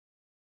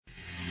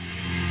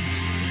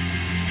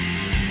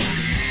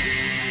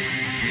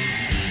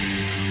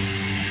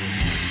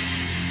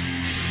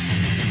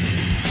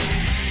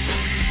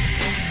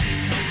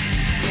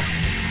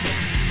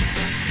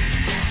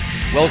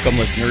Welcome,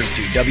 listeners,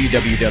 to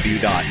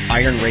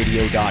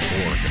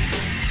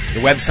www.ironradio.org, the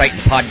website and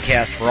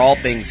podcast for all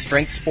things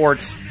strength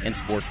sports and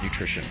sports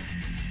nutrition.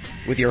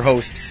 With your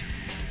hosts,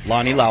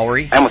 Lonnie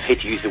Lowery. I almost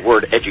hate to use the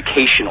word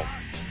educational.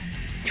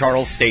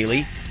 Charles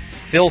Staley,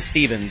 Phil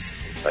Stevens.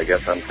 I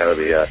guess I'm kind of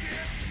the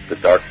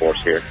dark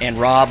horse here. And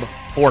Rob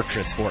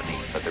Fortress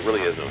Fortney. But there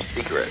really is no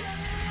secret.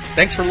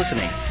 Thanks for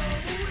listening.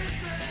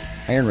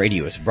 Iron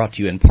Radio is brought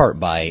to you in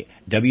part by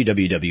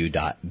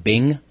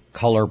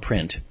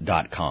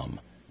www.bingcolorprint.com.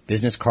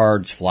 Business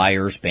cards,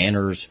 flyers,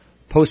 banners,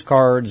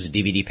 postcards,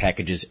 DVD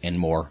packages, and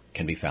more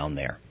can be found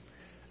there.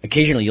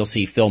 Occasionally you'll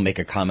see Phil make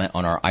a comment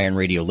on our Iron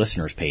Radio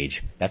listeners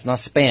page. That's not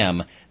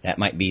spam. That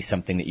might be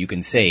something that you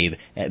can save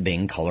at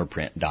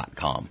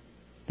bingcolorprint.com.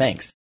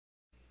 Thanks.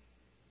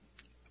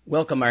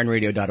 Welcome,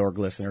 ironradio.org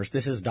listeners.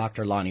 This is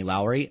Dr. Lonnie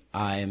Lowery.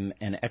 I'm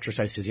an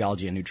exercise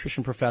physiology and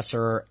nutrition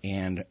professor,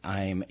 and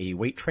I'm a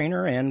weight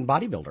trainer and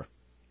bodybuilder.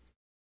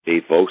 Hey,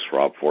 folks,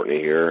 Rob Fortney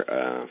here,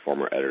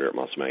 former editor at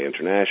Muscle Mag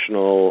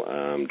International,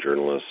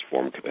 journalist,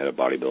 former competitive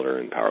bodybuilder,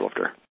 and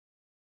powerlifter.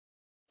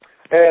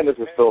 And this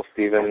is Phil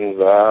Stevens,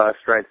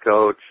 strength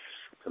coach,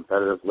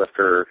 competitive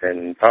lifter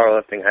in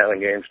powerlifting, Highland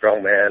Games,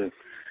 strongman,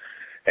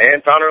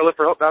 and founder of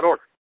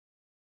LiftForHope.org.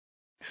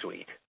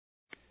 Sweet.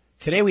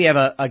 Today we have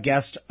a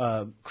guest,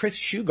 Chris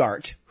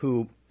Shugart,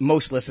 who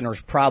most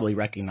listeners probably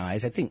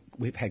recognize. I think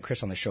we've had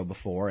Chris on the show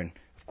before, and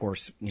of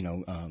course,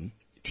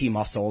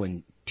 T-Muscle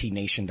and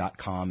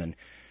TNation.com and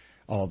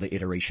all the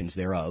iterations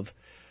thereof.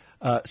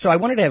 So I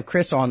wanted to have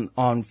Chris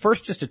on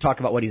first just to talk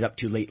about what he's up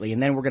to lately,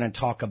 and then we're going to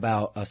talk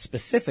about a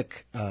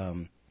specific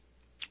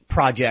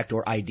project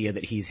or idea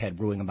that he's had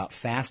brewing about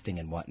fasting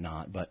and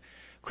whatnot. But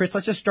Chris,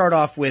 let's just start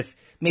off with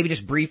maybe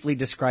just briefly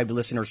describe to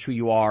listeners who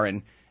you are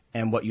and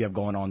what you have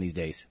going on these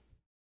days.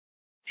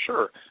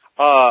 Sure.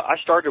 I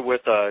started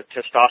with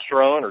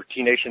testosterone or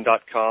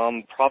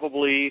TNation.com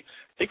probably,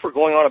 I think we're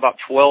going on about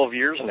 12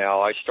 years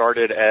now. I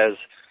started as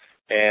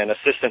an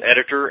assistant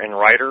editor and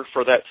writer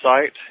for that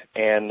site,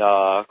 and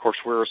of course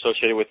we're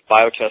associated with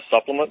Biotest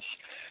Supplements,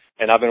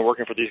 and I've been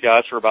working for these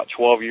guys for about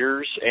 12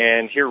 years,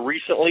 and here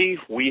recently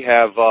we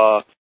have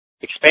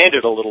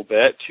expanded a little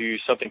bit to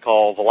something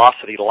called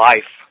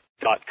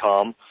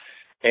VelocityLife.com,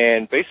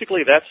 and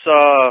basically that's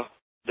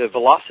the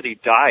Velocity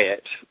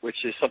Diet,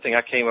 which is something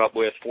I came up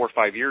with 4 or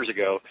 5 years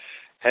ago,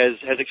 has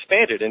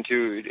expanded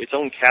into its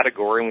own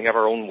category, and we have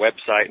our own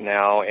website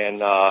now,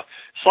 and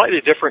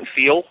slightly different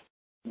feel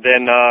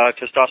than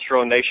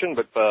Testosterone Nation,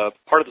 but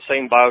part of the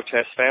same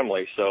Biotest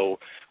family. So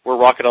we're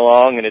rocking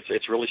along, and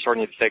it's really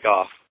starting to take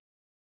off.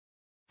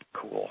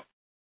 Cool.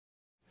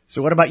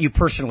 So what about you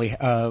personally?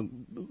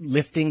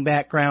 Lifting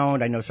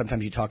background? I know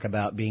sometimes you talk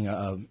about being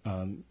a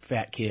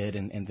fat kid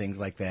and things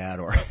like that,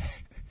 or...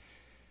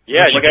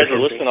 Yeah, you guys are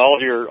listing all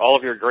of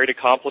your great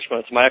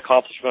accomplishments. My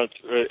accomplishment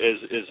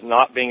is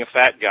not being a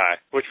fat guy,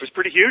 which was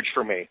pretty huge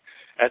for me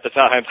at the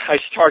time. I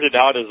started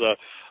out as a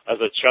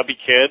chubby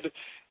kid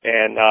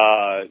and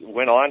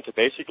went on to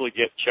basically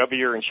get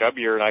chubbier and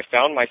chubbier, and I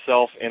found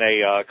myself in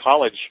a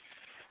college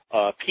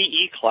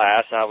PE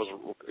class.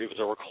 It was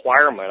a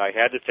requirement. I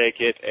had to take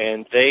it,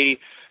 and they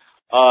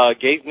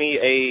gave me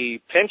a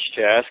pinch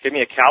test, gave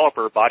me a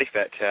caliper body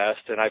fat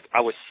test, and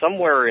I was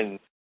somewhere in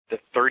the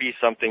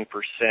 30-something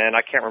 %.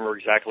 I can't remember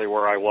exactly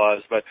where I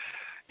was, but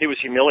it was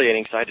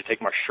humiliating, so I had to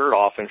take my shirt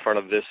off in front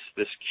of this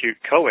cute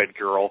co-ed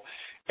girl.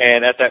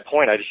 And at that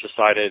point, I just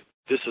decided,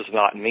 this is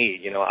not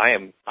me. I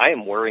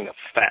am wearing a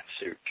fat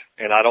suit,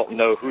 and I don't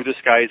know who this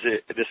guy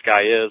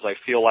is. I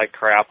feel like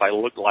crap. I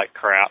look like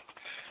crap.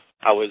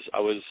 I was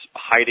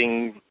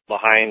hiding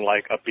behind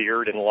like a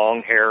beard and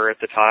long hair at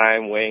the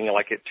time, weighing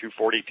like at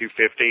 240,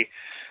 250,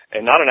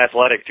 and not an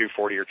athletic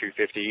 240 or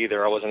 250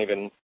 either. I wasn't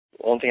even.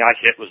 The only thing I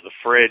hit was the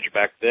fridge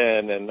back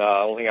then, and the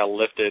only thing I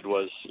lifted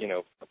was,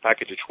 a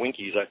package of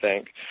Twinkies, I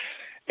think.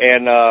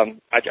 And I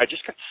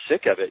just got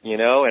sick of it,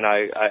 and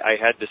I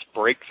had this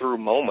breakthrough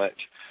moment,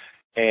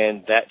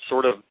 and that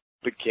sort of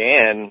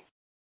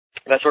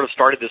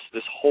started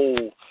this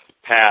whole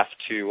path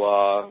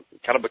to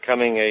kind of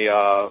becoming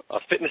a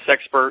fitness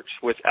expert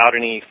without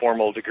any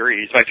formal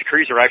degrees. My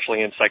degrees are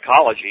actually in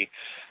psychology,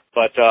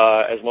 but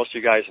as most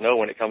of you guys know,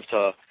 when it comes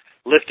to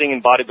lifting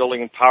and bodybuilding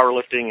and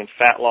powerlifting and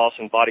fat loss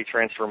and body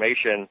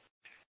transformation,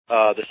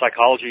 the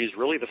psychology is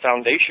really the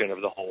foundation of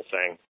the whole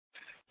thing.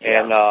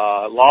 And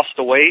lost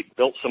the weight,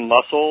 built some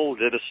muscle,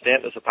 did a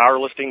stint as a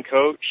powerlifting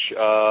coach,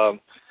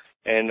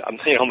 and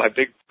my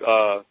big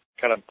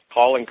kind of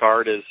calling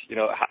card is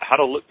how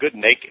to look good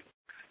naked,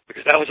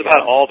 because that was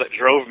about all that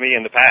drove me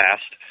in the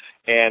past.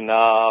 And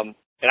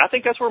I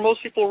think that's where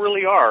most people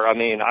really are. I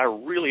mean, I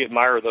really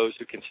admire those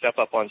who can step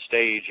up on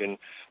stage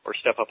or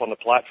step up on the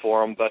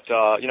platform. But,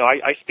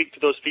 I speak to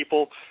those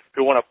people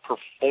who want to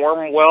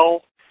perform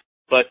well,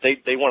 but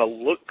they want to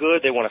look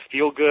good, they want to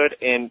feel good.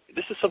 And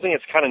this is something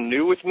that's kind of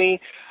new with me.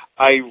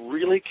 I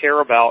really care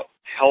about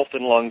health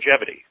and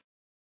longevity.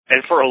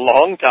 And for a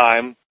long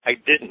time, I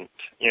didn't.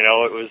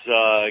 It was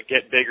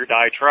get big or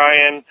die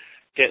trying,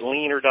 get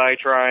lean or die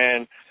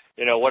trying.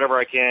 whatever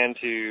I can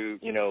to,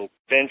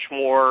 bench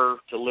more,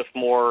 to lift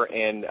more,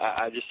 and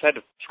I just had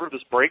to sort of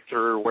this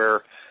breakthrough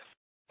where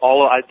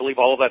I believe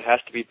all of that has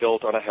to be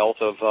built on a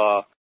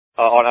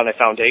on a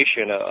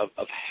foundation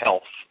of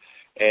health,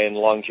 and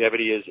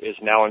longevity is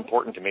now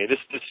important to me.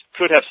 This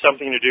could have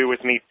something to do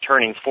with me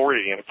turning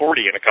 40 in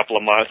a couple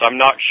of months. I'm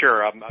not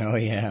sure. Oh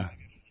yeah.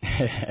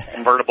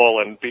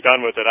 Convertible and be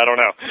done with it. I don't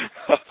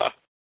know.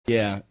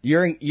 Yeah,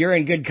 you're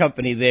in good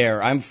company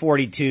there. I'm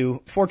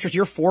 42. Fortress,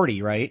 you're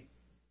 40, right?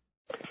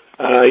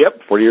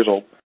 Yep, 40 years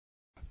old.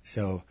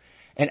 So,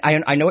 and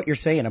I know what you're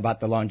saying about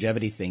the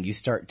longevity thing.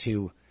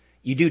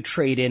 You do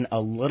trade in a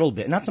little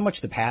bit, not so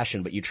much the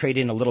passion, but you trade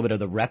in a little bit of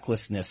the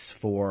recklessness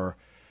for,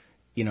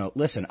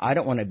 listen, I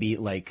don't want to be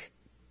like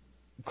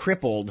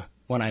crippled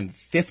when I'm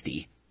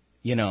 50,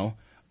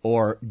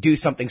 or do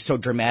something so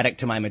dramatic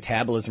to my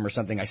metabolism or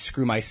something I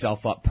screw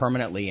myself up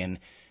permanently and,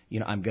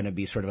 I'm going to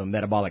be sort of a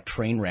metabolic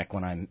train wreck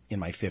when I'm in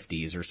my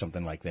 50s or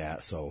something like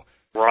that. So.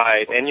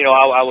 Right. And,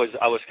 I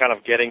was kind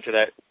of getting to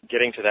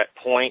that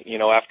point,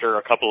 after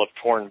a couple of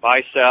torn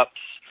biceps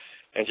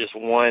and just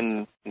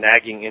one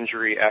nagging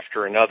injury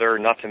after another,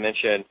 not to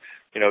mention,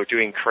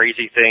 doing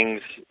crazy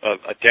things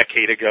a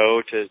decade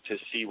ago to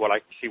see what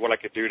I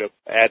could do to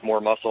add more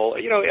muscle.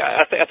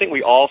 I think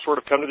we all sort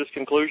of come to this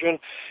conclusion.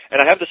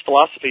 And I have this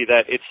philosophy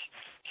that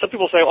some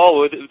people say,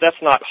 oh,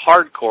 that's not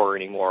hardcore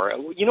anymore.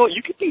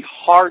 You could be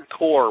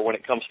hardcore when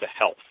it comes to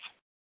health.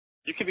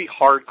 You can be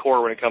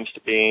hardcore when it comes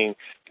to being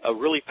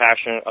really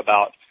passionate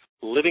about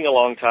living a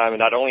long time and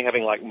not only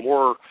having like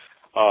more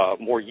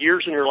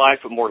years in your life,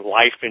 but more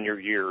life in your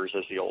years,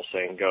 as the old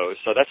saying goes.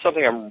 So that's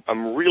something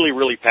I'm really,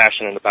 really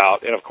passionate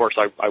about. And of course,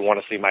 I want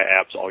to see my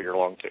abs all year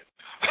long too.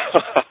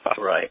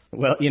 Right.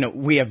 Well,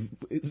 we have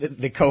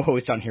the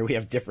co-hosts on here. We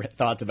have different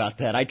thoughts about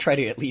that. I try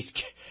to at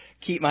least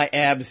keep my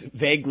abs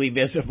vaguely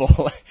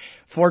visible.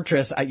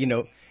 Fortress, I'm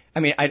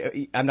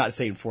not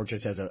saying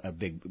Fortress has a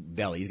big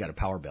belly. He's got a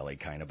power belly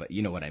kind of, but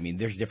you know what I mean?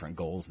 There's different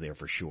goals there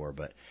for sure.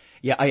 But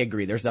yeah, I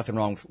agree. There's nothing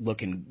wrong with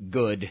looking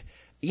good,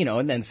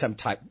 and then some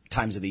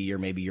times of the year,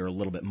 maybe you're a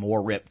little bit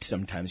more ripped.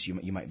 Sometimes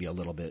you might be a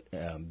little bit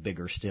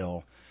bigger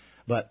still.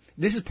 But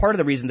this is part of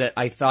the reason that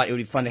I thought it would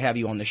be fun to have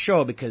you on the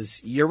show,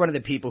 because you're one of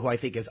the people who I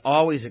think is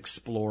always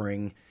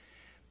exploring,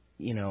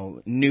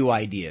 new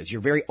ideas.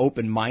 You're very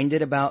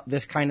open-minded about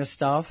this kind of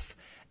stuff.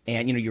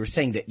 And, you were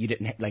saying that you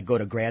didn't go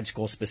to grad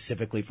school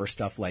specifically for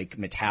stuff like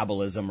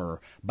metabolism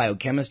or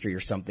biochemistry or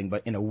something.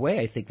 But in a way,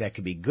 I think that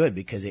could be good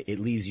because it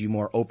leaves you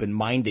more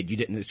open-minded. You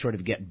didn't sort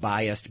of get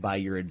biased by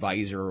your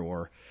advisor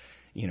or,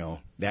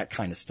 that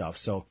kind of stuff.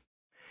 So.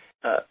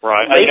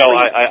 Right.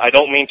 I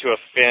don't mean to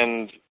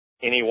offend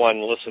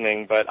anyone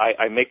listening, but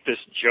I make this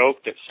joke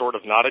that's sort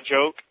of not a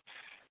joke.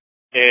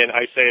 And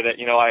I say that,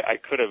 I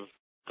could have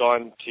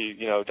gone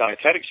to,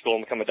 dietetic school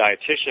and become a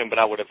dietitian, but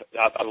I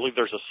believe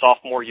there's a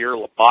sophomore year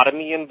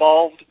lobotomy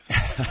involved.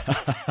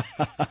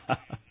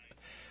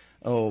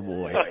 Oh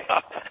boy.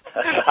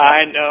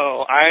 I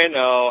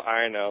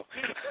know.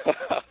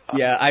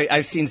 Yeah,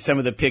 I've seen some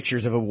of the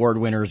pictures of award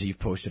winners you've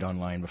posted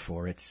online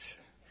before. It's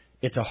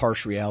a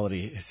harsh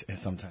reality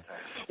sometimes.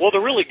 Well, the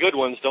really good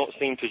ones don't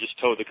seem to just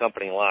toe the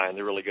company line.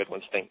 The really good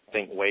ones think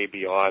way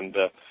beyond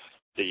the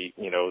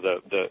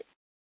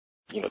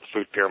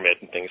food pyramid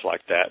and things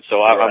like that.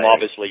 So I'm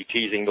obviously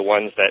teasing the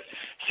ones that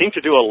seem to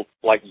do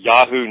like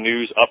Yahoo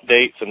News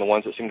updates and the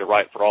ones that seem to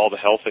write for all the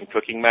health and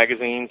cooking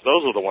magazines.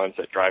 Those are the ones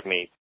that drive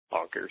me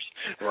bonkers.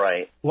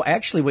 Right. Well,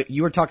 actually, what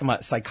you were talking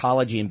about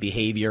psychology and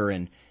behavior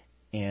and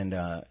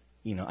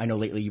I know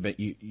lately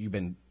you've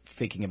been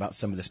thinking about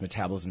some of this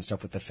metabolism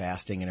stuff with the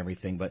fasting and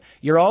everything, but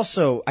you're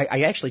also,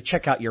 I actually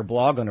check out your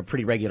blog on a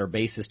pretty regular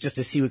basis just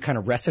to see what kind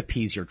of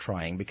recipes you're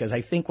trying, because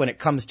I think when it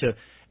comes to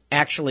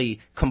actually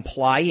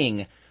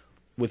complying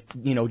with,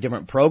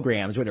 different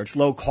programs, whether it's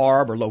low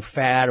carb or low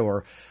fat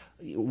or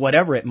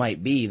whatever it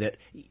might be, that,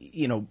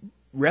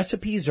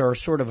 recipes are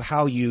sort of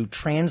how you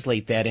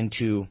translate that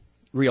into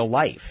real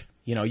life.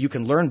 You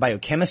can learn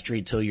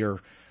biochemistry till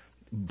your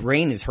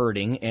brain is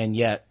hurting, and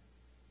yet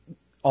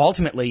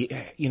ultimately,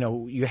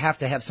 you have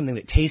to have something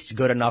that tastes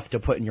good enough to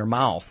put in your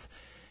mouth.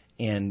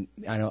 And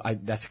I know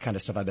that's the kind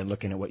of stuff I've been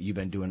looking at what you've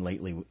been doing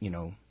lately,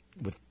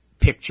 with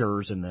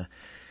pictures and the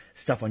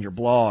stuff on your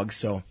blog.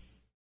 So,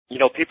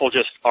 people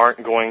just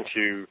aren't going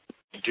to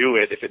do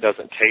it if it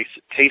doesn't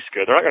taste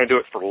good. They're not going to do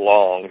it for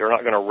long. They're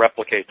not going to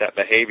replicate that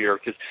behavior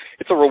because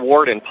it's a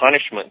reward and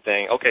punishment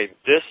thing. Okay,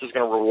 this is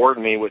going to reward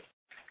me with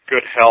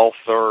good health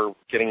or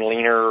getting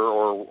leaner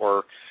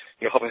or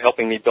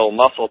helping me build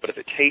muscle, but if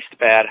it tastes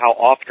bad, how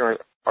often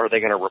are they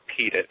going to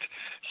repeat it?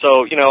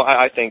 So,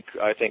 I think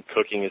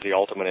cooking is the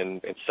ultimate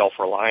in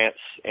self-reliance,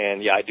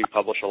 and yeah, I do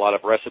publish a lot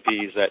of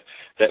recipes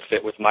that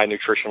fit with my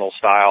nutritional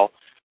style,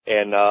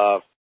 and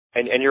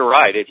you're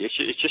right,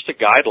 it's just a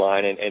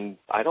guideline, and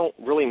I don't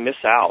really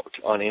miss out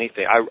on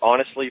anything. I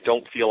honestly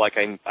don't feel like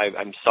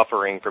I'm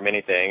suffering from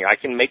anything. I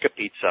can make a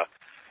pizza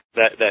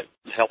that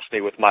helps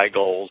me with my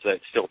goals that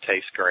still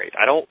tastes great.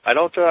 I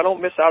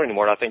don't miss out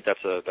anymore. And I think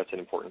that's an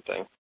important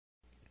thing.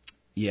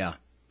 Yeah.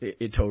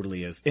 It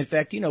totally is. In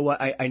fact, you know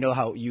what? I know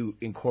how you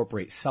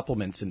incorporate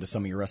supplements into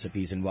some of your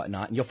recipes and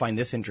whatnot, and you'll find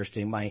this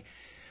interesting. My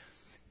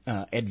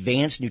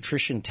advanced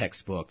nutrition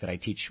textbook that I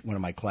teach one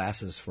of my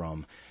classes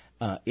from,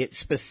 it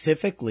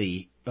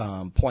specifically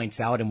points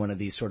out in one of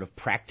these sort of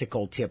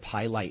practical tip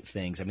highlight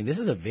things. I mean, this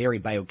is a very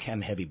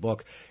biochem heavy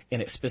book,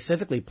 and it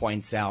specifically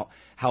points out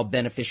how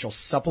beneficial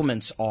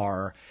supplements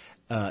are,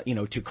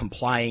 to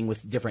complying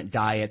with different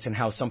diets, and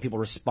how some people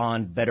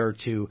respond better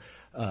to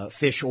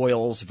fish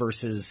oils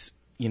versus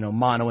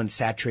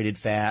monounsaturated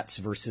fats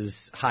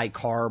versus high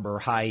carb or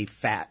high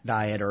fat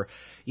diet, or,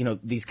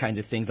 these kinds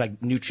of things like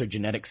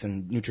nutrigenetics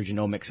and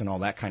nutrigenomics and all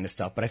that kind of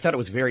stuff. But I thought it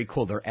was very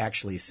cool. They're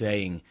actually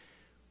saying,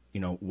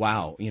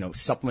 wow,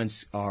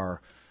 supplements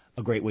are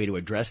a great way to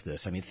address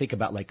this. I mean, think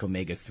about like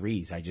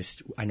omega-3s.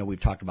 I know we've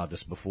talked about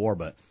this before,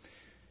 but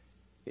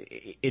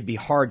it'd be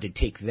hard to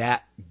take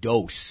that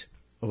dose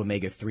of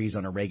omega-3s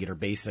on a regular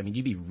basis. I mean,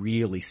 you'd be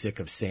really sick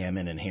of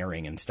salmon and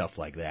herring and stuff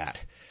like that.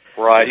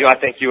 Right. I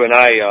think you and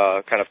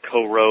I kind of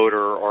co-wrote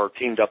or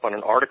teamed up on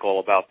an article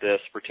about this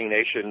for T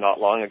Nation not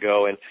long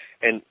ago,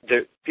 and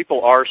the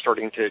people are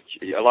starting to,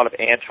 a lot of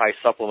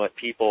anti-supplement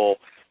people,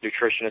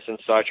 nutritionists and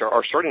such,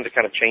 are starting to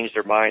kind of change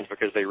their minds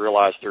because they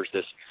realize there's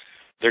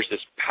this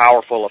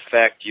powerful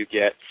effect you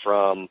get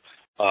from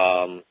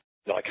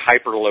like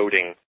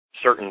hyperloading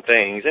certain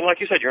things. And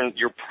like you said,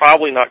 you're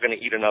probably not going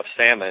to eat enough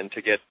salmon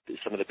to get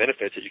some of the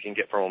benefits that you can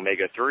get from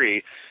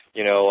omega-3.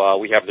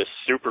 We have this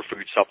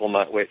superfood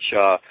supplement, which,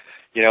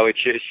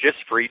 it's just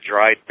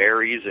freeze-dried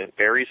berries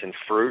and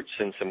fruits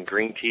and some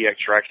green tea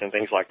extracts and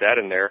things like that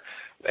in there.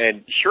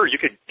 And sure, you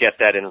could get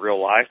that in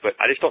real life, but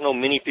I just don't know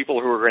many people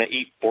who are going to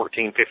eat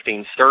 14,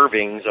 15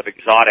 servings of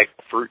exotic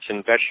fruits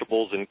and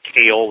vegetables and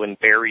kale and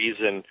berries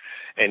and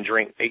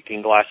drink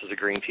 18 glasses of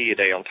green tea a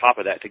day on top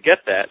of that to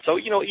get that. So,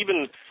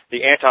 even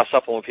the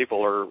anti-supplement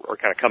people are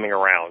kind of coming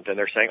around, and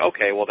they're saying,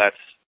 okay, well,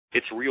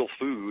 it's real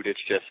food.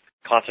 It's just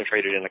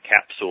concentrated in a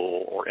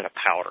capsule or in a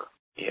powder.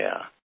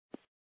 Yeah.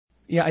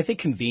 Yeah, I think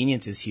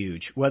convenience is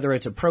huge. Whether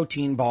it's a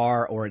protein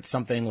bar or it's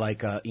something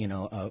like a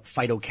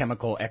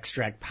phytochemical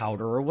extract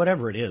powder or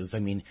whatever it is. I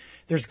mean,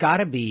 there's got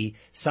to be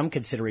some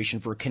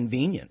consideration for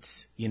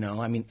convenience.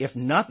 I mean, if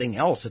nothing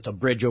else, it's a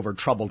bridge over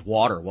troubled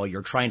water while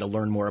you're trying to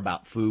learn more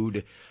about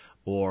food,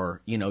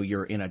 or,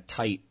 you're in a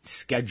tight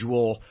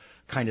schedule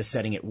kind of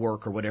setting at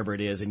work or whatever it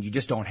is, and you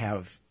just don't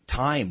have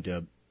time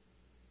to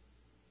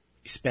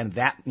spend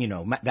that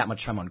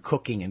much time on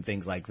cooking and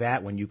things like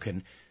that, when you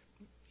can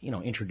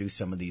introduce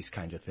some of these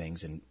kinds of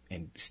things and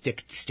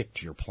stick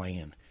to your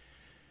plan.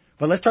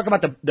 But let's talk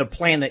about the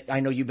plan that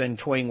I know you've been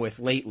toying with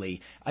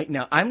lately.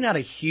 Now, I'm not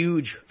a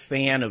huge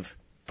fan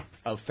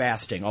of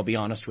fasting, I'll be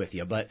honest with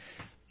you, but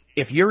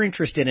if you're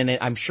interested in it,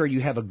 I'm sure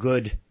you have a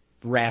good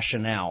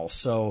rationale.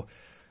 So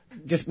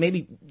just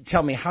maybe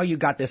tell me how you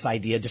got this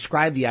idea.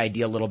 Describe the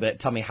idea a little bit.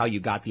 Tell me how you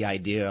got the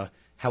idea,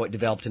 how it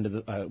developed into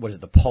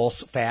the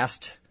Pulse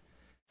Fast?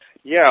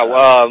 Yeah,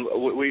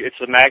 it's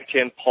the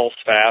MAG-10 Pulse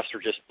Fast,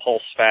 or just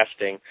Pulse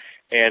Fasting.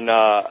 And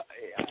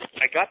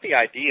I got the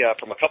idea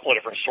from a couple of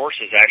different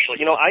sources, actually.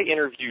 I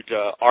interviewed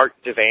Art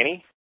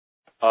Devany,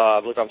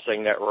 I believe I'm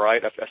saying that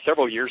right,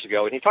 several years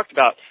ago, and he talked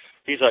about,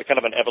 he's a kind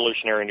of an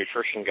evolutionary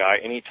nutrition guy,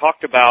 and he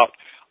talked about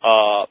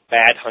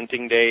bad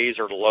hunting days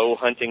or low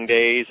hunting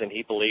days, and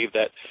he believed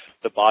that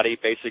the body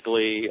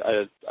basically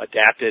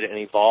adapted and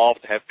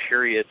evolved to have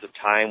periods of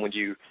time when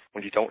you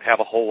don't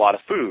have a whole lot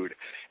of food.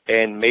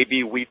 And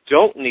maybe we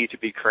don't need to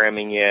be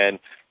cramming in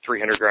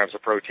 300 grams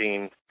of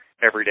protein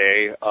every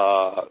day,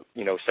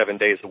 7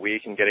 days a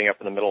week, and getting up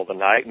in the middle of the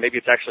night. Maybe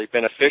it's actually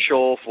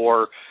beneficial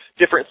for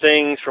different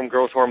things, from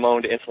growth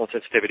hormone to insulin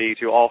sensitivity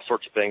to all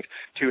sorts of things,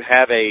 to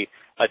have a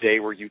day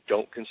where you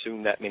don't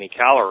consume that many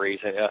calories.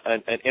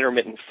 And an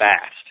intermittent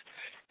fast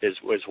is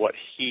what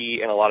he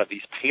and a lot of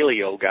these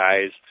paleo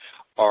guys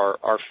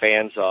are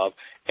fans of.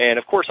 And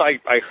of course, I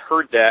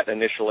heard that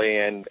initially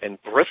and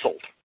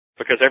bristled,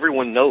 because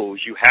everyone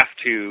knows you have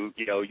to,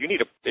 you need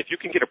if you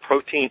can get a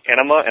protein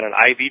enema and an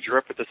IV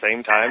drip at the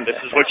same time, this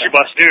is what you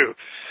must do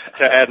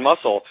to add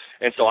muscle.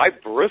 And so I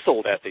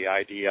bristled at the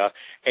idea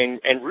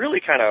and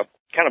really kind of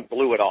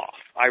blew it off.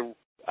 You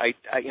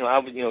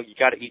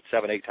got to eat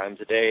 7-8 times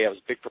a day. I was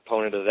a big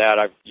proponent of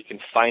that. You can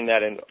find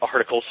that in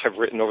articles I've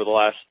written over the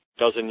last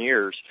dozen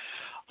years.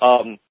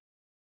 Then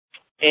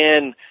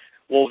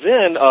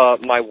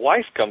my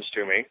wife comes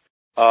to me,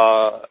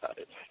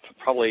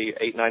 probably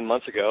 8-9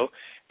 months ago,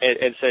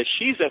 and says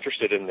she's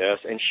interested in this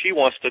and she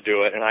wants to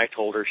do it. And I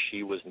told her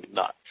she was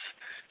nuts.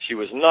 She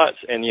was nuts.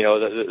 And,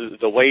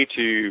 the way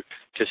to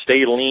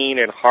stay lean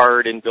and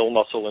hard and build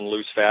muscle and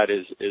lose fat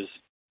is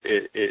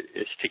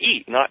to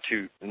eat, not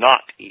to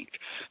not eat.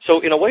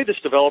 So in a way, this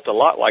developed a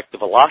lot like the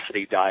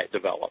Velocity diet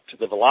developed.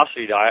 The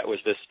Velocity diet was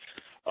this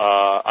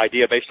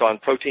idea based on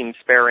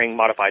protein-sparing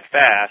modified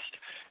fast.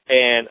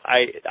 And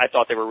I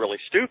thought they were really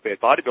stupid.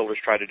 Bodybuilders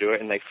tried to do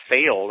it, and they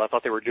failed. I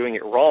thought they were doing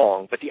it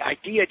wrong. But the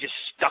idea just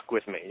stuck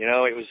with me.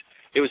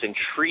 It was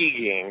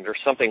intriguing.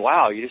 There's something,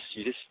 wow, you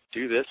just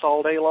do this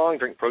all day long,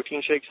 drink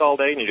protein shakes all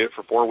day, and you do it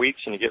for 4 weeks,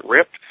 and you get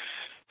ripped.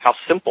 how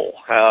simple,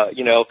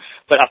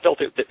 but I felt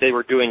that they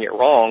were doing it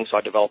wrong, so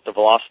I developed the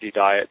Velocity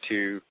diet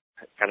to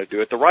kind of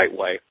do it the right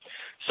way.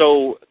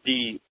 So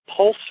the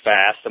Pulse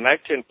Fast, the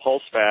MAG-10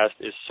 Pulse Fast,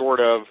 is sort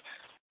of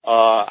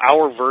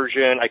our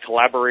version. I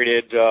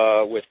collaborated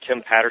with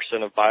Tim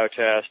Patterson of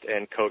Biotest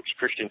and Coach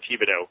Christian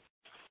Thibodeau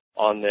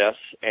on this,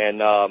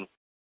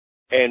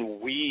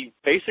 and we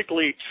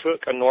basically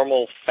took a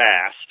normal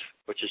fast,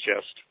 which is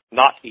just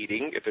not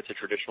eating, if it's a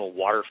traditional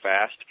water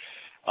fast,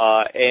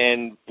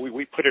 and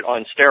we put it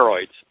on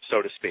steroids,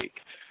 so to speak.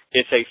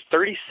 It's a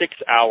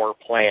 36-hour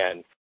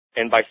plan,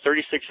 and by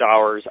 36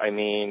 hours, I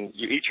mean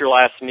you eat your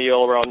last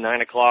meal around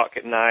 9 o'clock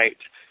at night,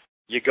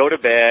 you go to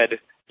bed,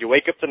 you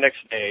wake up the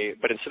next day,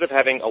 but instead of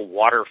having a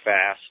water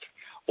fast,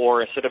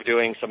 or instead of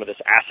doing some of this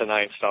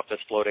asinine stuff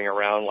that's floating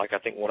around, like I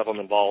think one of them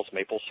involves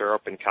maple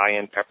syrup and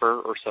cayenne pepper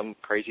or some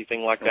crazy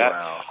thing like that.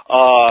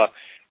 Wow.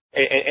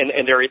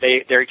 And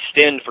they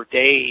extend for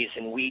days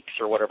and weeks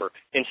or whatever.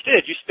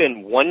 Instead, you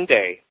spend one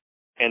day,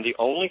 and the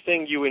only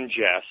thing you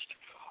ingest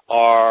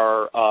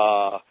are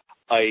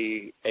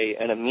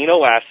an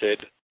amino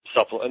acid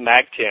supplement,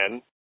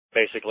 MAG-10,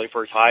 basically,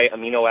 for its high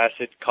amino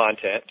acid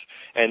content,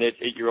 and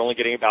you're only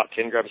getting about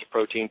 10 grams of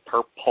protein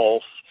per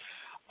pulse,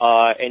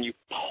 and you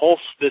pulse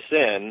this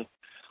in,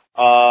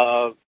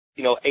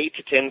 8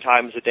 to 10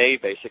 times a day,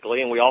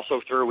 basically, and we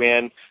also threw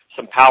in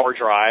some Power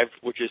Drive,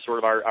 which is sort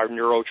of our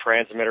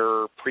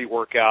neurotransmitter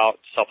pre-workout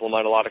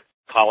supplement. A lot of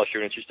college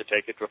students used to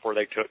take it before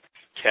they took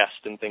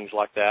tests and things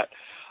like that.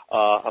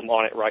 I'm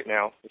on it right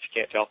now, if you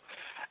can't tell.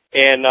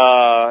 And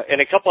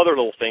a couple other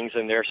little things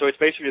in there. So it's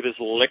basically this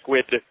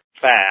liquid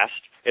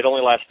fast. It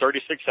only lasts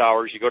 36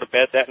 hours. You go to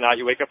bed that night,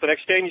 you wake up the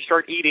next day, and you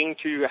start eating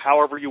to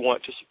however you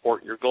want to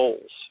support your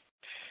goals.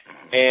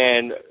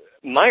 And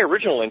my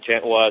original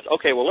intent was,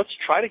 okay, well, let's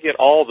try to get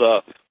all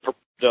the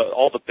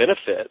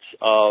benefits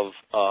of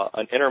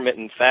an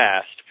intermittent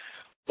fast,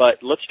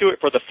 but let's do it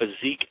for the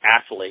physique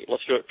athlete.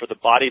 Let's do it for the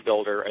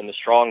bodybuilder and the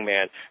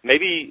strongman.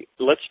 Maybe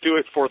let's do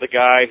it for the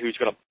guy who's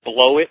going to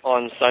blow it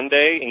on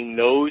Sunday. He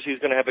knows he's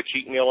going to have a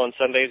cheat meal on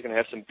Sunday. He's going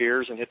to have some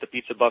beers and hit the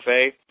pizza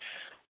buffet.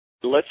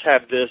 Let's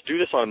do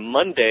this on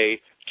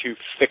Monday to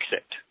fix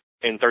it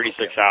in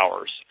 36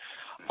 hours.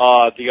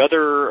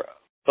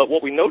 But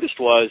what we noticed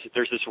was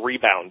there's this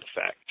rebound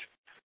effect.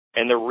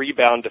 And the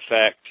rebound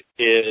effect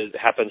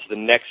happens the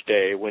next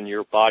day when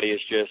your body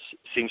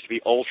seems to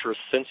be ultra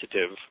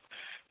sensitive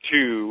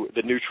to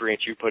the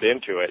nutrients you put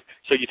into it.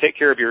 So you take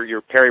care of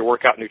your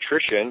peri-workout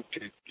nutrition,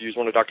 to use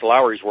one of Dr.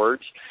 Lowry's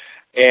words,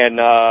 and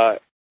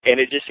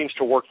it just seems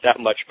to work that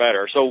much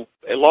better. So,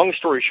 long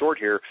story short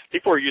here,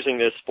 people are using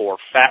this for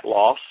fat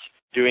loss,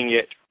 doing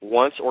it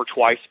once or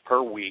twice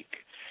per week,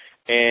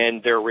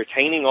 and they're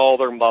retaining all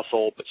their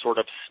muscle but sort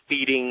of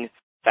speeding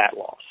fat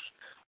loss.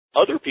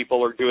 Other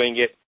people are doing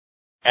it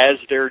as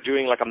they're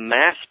doing like a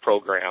mass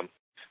program,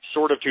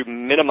 sort of to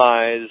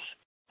minimize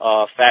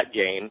fat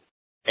gain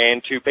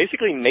and to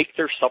basically make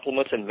their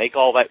supplements and make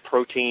all that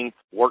protein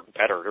work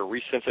better, to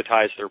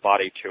resensitize their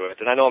body to it.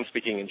 And I know I'm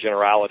speaking in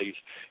generalities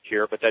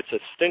here, but that's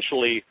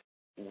essentially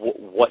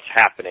what's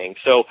happening.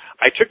 So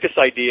I took this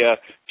idea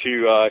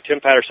to Tim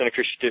Patterson and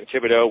Christian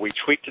Thibodeau. We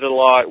tweaked it a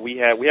lot. We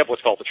have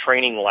what's called the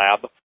training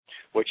lab,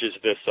 which is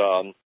this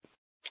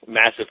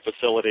massive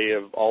facility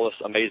of all this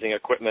amazing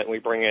equipment. We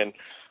bring in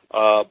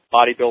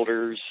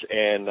bodybuilders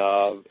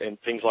and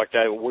things like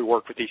that. We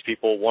work with these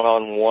people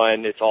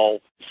one-on-one. It's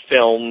all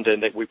filmed,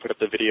 and we put up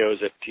the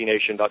videos at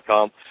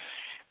tnation.com.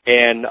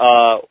 And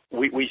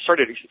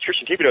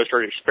Christian Thibodeau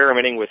started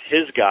experimenting with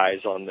his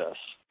guys on this.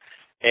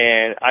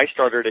 And I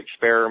started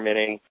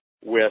experimenting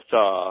with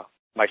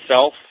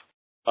myself,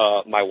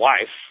 my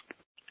wife.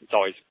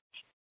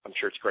 I'm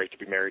sure it's great to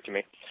be married to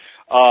me.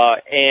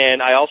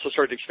 And I also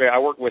started I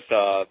work with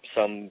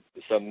some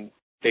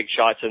big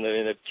shots in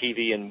the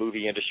TV and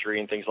movie industry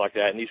and things like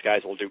that, and these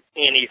guys will do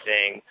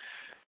anything.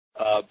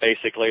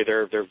 Basically,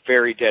 they're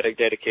very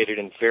dedicated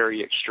and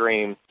very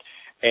extreme.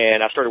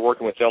 And I started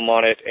working with them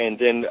on it, and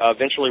then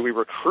eventually we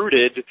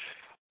recruited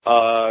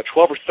 12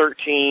 or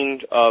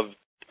 13 of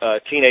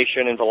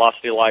T-Nation and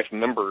Velocity Life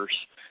members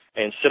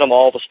and sent them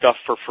all the stuff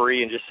for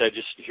free and just said,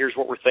 here's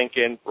what we're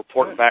thinking,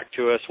 report back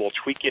to us, we'll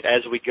tweak it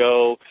as we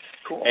go.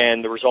 Cool.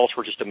 And the results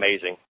were just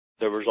amazing.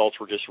 The results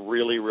were just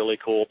really, really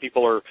cool.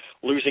 People are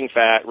losing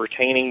fat,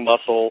 retaining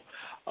muscle.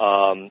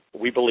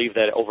 We believe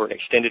that over an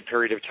extended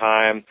period of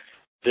time,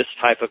 this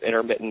type of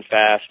intermittent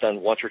fast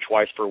done once or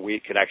twice per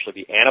week could actually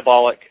be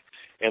anabolic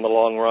in the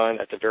long run,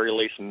 at the very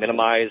least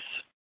minimize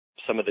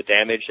some of the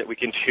damage that we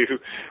can do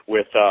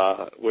with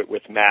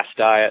mass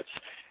diets.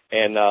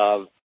 And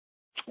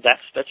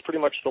that's pretty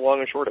much the long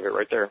and short of it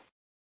right there.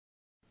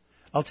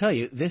 I'll tell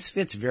you, this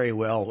fits very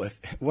well with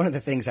one of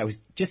the things I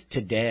was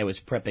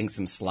prepping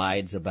some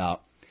slides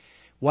about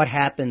what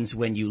happens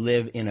when you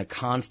live in a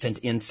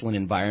constant insulin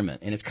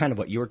environment. And it's kind of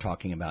what you're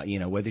talking about,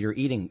 whether you're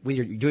doing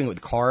it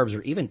with carbs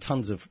or even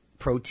tons of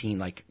protein,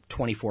 like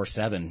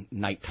 24/7,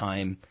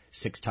 nighttime,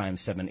 6 times,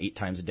 7, 8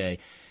 times a day.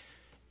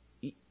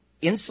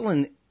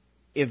 Insulin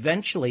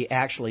eventually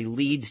actually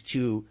leads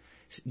to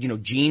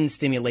gene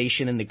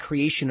stimulation and the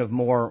creation of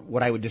more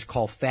what I would just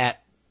call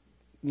fat,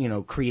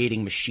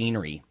 creating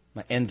machinery.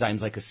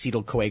 Enzymes like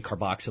acetyl-CoA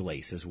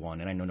carboxylase is one,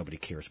 and I know nobody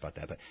cares about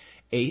that, but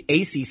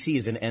ACC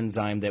is an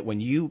enzyme that when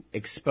you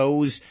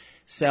expose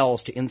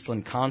cells to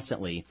insulin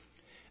constantly,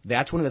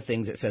 that's one of the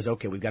things that says,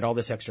 okay, we've got all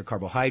this extra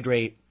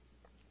carbohydrate,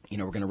 we're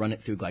going to run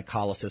it through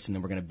glycolysis, and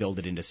then we're going to build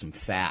it into some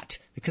fat,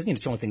 because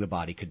it's the only thing the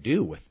body could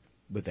do with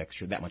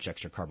that much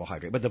extra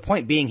carbohydrate. But the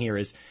point being here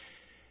is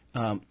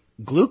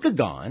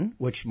glucagon,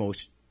 which some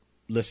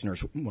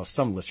listeners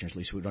at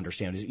least would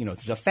understand, is,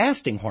 it's a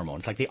fasting hormone.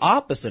 It's like the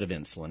opposite of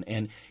insulin,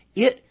 and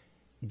it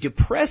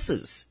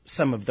depresses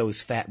some of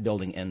those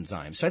fat-building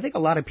enzymes. So I think a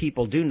lot of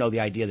people do know the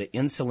idea that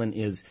insulin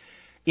is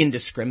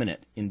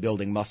indiscriminate in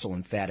building muscle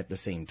and fat at the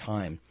same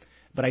time.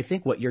 But I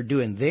think what you're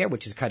doing there,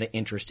 which is kind of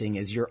interesting,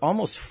 is you're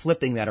almost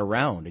flipping that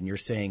around, and you're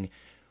saying,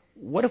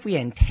 what if we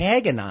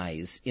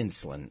antagonize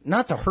insulin?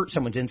 Not to hurt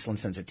someone's insulin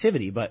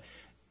sensitivity, but,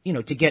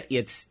 to get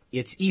its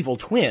evil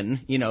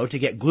twin, to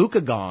get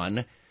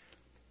glucagon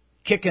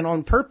kicking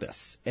on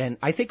purpose. And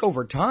I think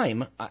over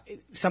time,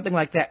 something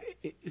like that,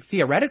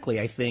 theoretically,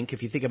 I think,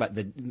 if you think about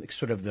the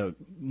sort of the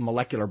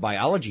molecular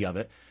biology of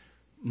it,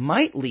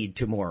 might lead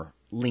to more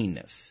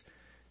leanness.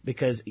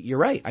 Because you're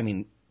right. I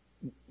mean,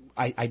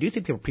 I do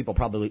think people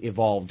probably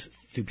evolved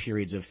through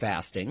periods of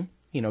fasting,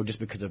 just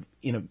because of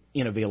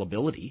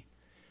inavailability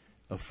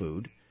of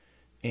food.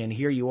 And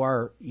here you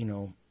are,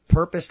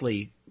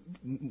 purposely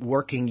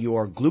working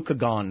your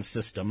glucagon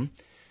system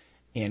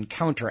and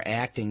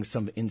counteracting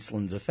some of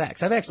insulin's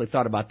effects. I've actually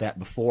thought about that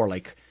before,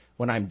 like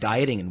when I'm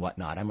dieting and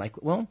whatnot. I'm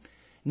like, well,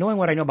 knowing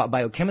what I know about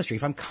biochemistry,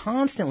 if I'm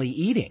constantly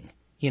eating,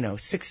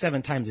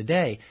 6-7 times a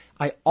day,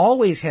 I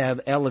always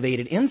have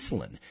elevated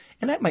insulin.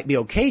 And that might be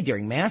okay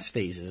during MAST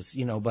phases,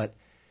 but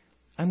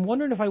I'm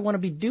wondering if I want to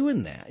be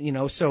doing that,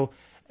 So,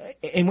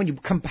 and when you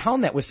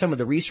compound that with some of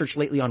the research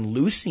lately on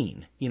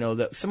leucine,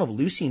 some of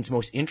leucine's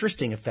most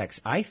interesting effects,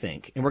 I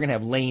think, and we're going to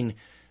have Lane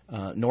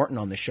Norton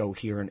on the show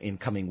here in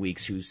coming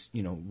weeks, who's,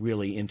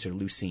 really into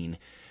leucine.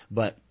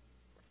 But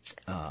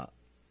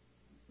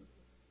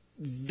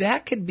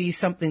that could be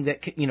something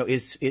that,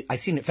 I've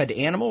seen it fed to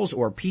animals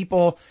or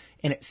people,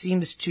 and it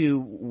seems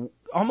to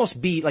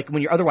almost be like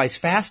when you're otherwise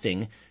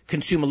fasting,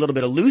 consume a little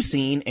bit of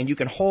leucine, and you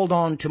can hold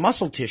on to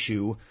muscle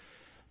tissue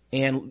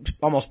and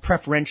almost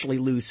preferentially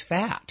lose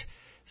fat.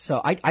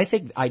 So I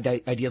think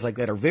ideas like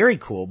that are very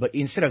cool, but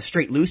instead of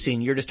straight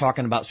leucine, you're just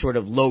talking about sort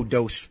of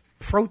low-dose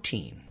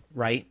protein,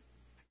 right?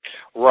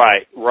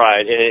 Right.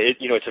 And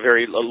it's a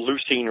very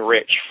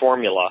leucine-rich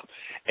formula.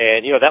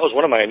 And, that was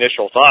one of my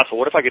initial thoughts. Well,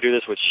 what if I could do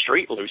this with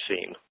straight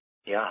leucine?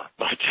 Yeah.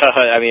 But,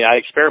 I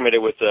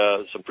experimented with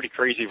some pretty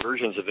crazy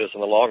versions of this in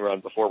the long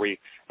run before we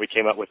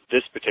came up with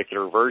this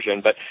particular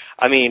version. But,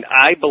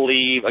 I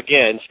believe,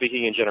 again,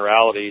 speaking in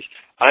generalities,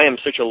 I am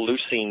such a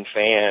leucine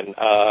fan.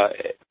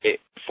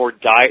 For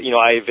diet,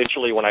 I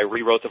eventually, when I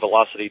rewrote the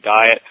Velocity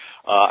diet,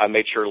 I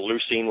made sure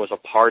leucine was a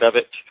part of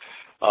it,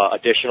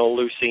 additional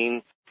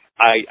leucine.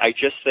 I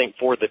just think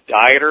for the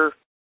dieter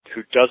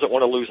who doesn't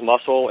want to lose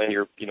muscle, and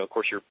of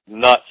course you're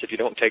nuts if you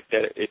don't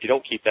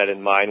keep that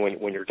in mind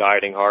when you're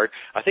dieting hard.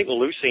 I think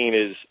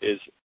leucine is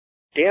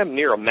damn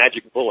near a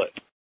magic bullet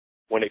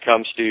when it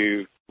comes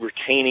to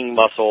retaining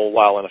muscle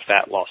while in a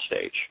fat loss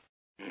stage.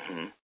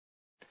 Mm-hmm.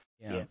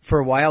 Yeah. For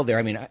a while there,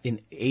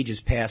 in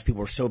ages past, people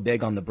were so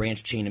big on the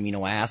branched chain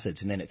amino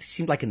acids, and then it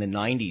seemed like in the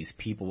 90s,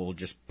 people were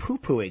just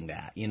poo-pooing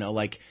that,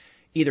 like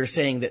either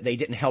saying that they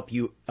didn't help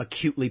you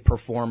acutely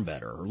perform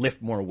better or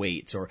lift more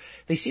weights, or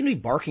they seem to be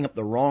barking up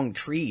the wrong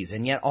trees.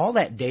 And yet all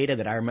that data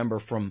that I remember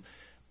from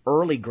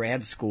early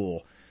grad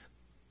school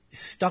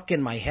stuck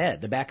in my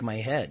head, the back of my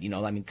head,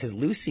 because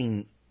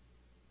leucine,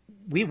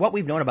 what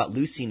we've known about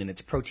leucine and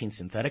its protein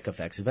synthetic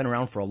effects has been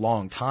around for a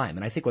long time.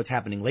 And I think what's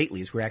happening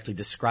lately is we're actually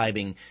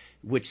describing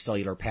which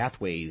cellular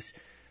pathways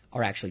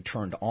are actually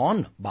turned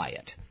on by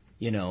it.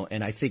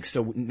 And I think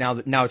so now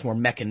it's more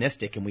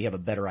mechanistic and we have a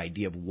better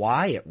idea of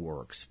why it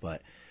works.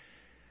 But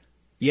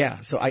yeah,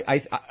 so I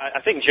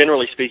think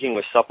generally speaking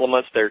with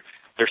supplements, there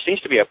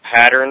seems to be a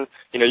pattern.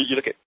 You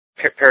look at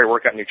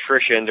peri-workout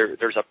nutrition,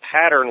 there's a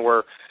pattern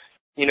where,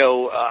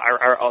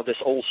 this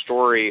old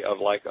story of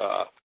like,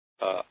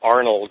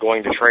 Arnold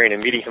going to train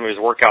and meeting some of his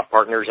workout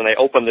partners, and they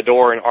open the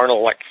door and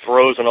Arnold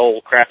throws an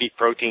old crappy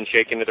protein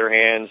shake into their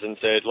hands and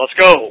said, "Let's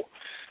go.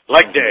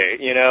 Leg day,"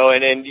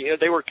 and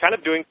they were kind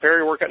of doing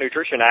peri-workout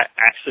nutrition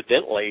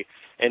accidentally.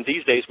 And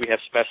these days we have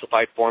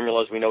specified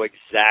formulas. We know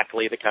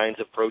exactly the kinds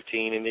of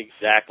protein and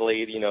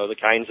exactly, the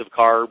kinds of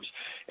carbs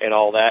and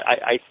all that.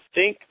 I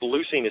think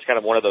leucine is kind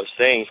of one of those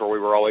things where we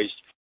were always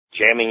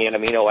jamming in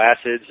amino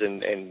acids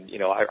and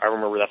I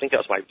remember, I think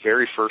that was my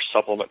very first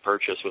supplement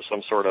purchase was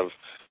some sort of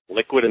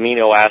liquid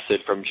amino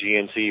acid from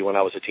GNC when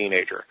I was a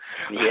teenager.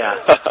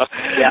 Yeah.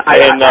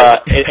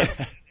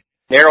 It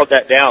narrowed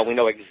that down. We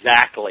know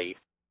exactly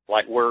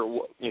where,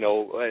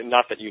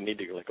 not that you need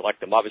to collect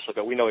them obviously,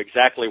 but we know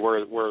exactly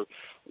where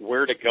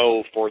to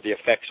go for the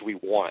effects we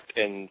want.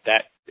 And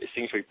that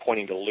seems to be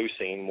pointing to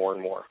leucine more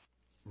and more.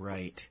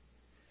 Right.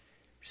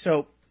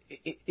 So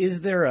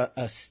is there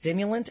a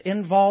stimulant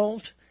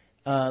involved?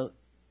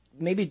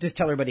 Maybe just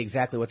tell everybody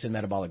exactly what's in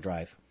Metabolic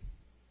Drive.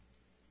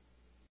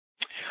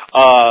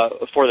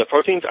 For the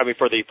proteins,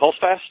 for the Pulse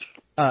Fast?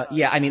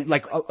 Yeah,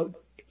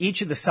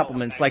 each of the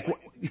supplements,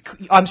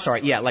 I'm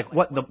sorry, yeah, like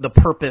what the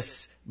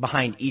purpose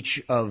behind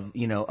each of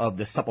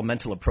the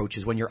supplemental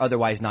approaches when you're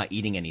otherwise not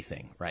eating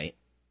anything, right?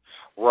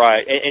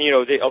 Right, and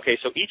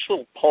so each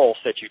little pulse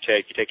that you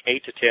take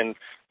 8 to 10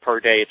 per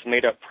day. It's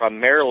made up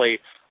primarily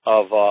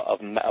of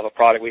a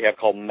product we have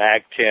called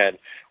Mag10,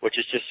 which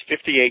is just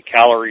 58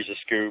 calories a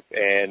scoop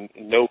and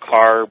no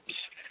carbs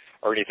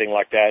or anything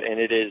like that. And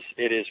it is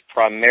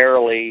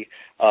primarily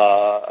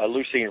a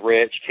leucine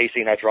rich,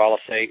 casein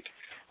hydrolysate,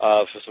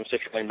 so some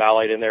citrulline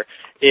malate in there.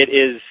 It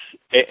is,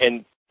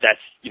 and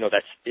that's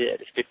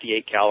it. It's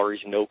 58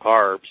 calories, no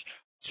carbs.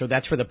 So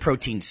that's for the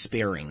protein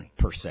sparing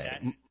per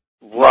se.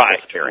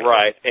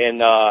 Right.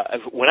 And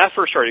when I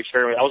first started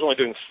experimenting, I was only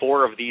doing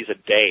 4 of these a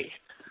day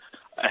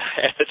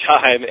at the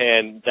time,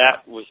 and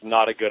that was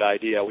not a good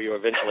idea. We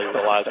eventually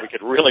realized we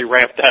could really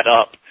ramp that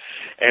up,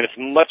 and it's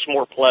much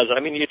more pleasant.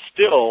 It's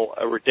still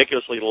a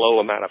ridiculously low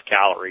amount of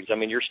calories.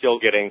 You're still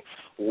getting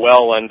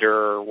well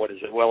under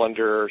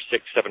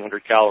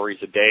 600-700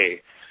 calories a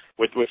day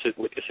with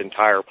this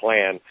entire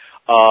plan.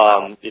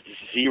 It's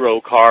 0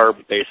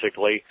 carb,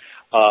 basically.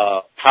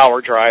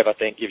 Power Drive, I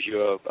think, gives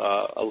you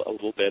a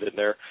little bit in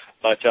there.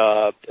 But,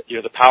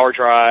 the Power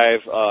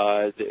Drive,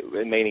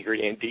 the main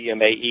ingredient,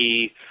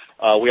 DMAE.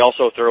 We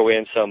also throw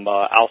in some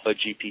Alpha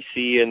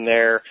GPC in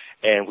there,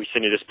 and we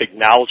send you this big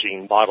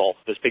Nalgene bottle,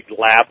 this big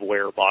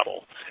labware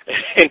bottle.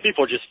 And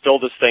people just fill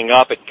this thing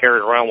up and carry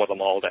it around with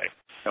them all day.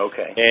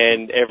 Okay.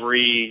 And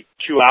every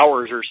 2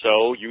 hours or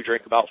so, you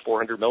drink about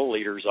 400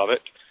 milliliters of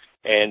it.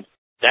 And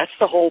that's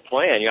the whole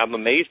plan. I'm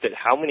amazed at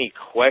how many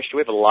questions.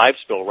 We have a live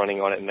spill running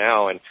on it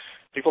now, and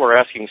people are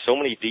asking so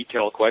many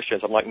detailed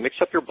questions. I'm like,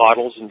 mix up your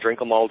bottles and drink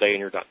them all day, and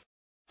you're done.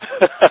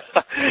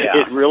 Yeah.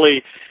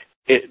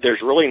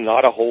 There's really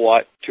not a whole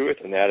lot to it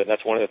than that, and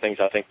that's one of the things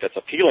I think that's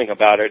appealing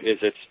about it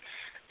is its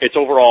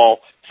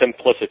overall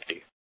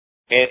simplicity,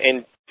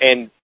 and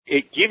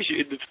it gives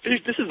you.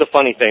 This is the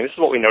funny thing. This is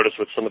what we noticed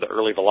with some of the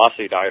early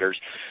velocity dieters.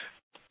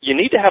 You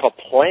need to have a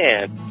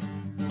plan.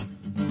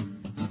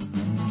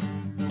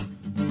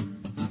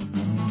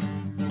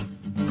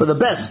 For the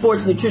best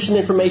sports nutrition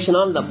information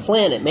on the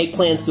planet, make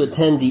plans to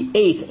attend the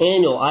 8th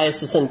Annual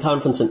ISSN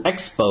Conference and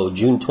Expo,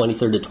 June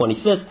 23rd to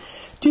 25th,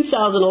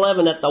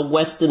 2011 at the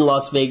Westin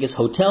Las Vegas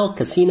Hotel,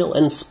 Casino,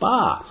 and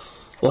Spa.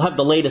 We'll have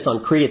the latest on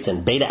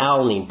creatine,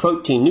 beta-alanine,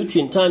 protein,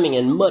 nutrient timing,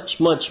 and much,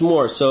 much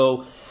more.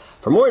 So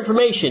for more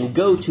information,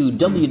 go to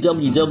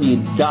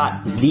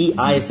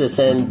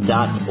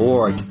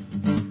www.theissn.org.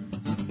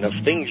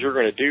 Things you're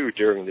going to do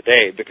during the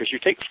day, because you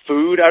take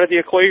food out of the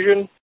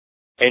equation,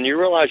 and you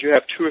realize you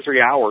have 2 or 3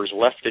 hours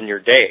left in your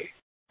day.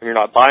 And you're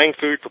not buying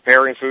food,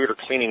 preparing food, or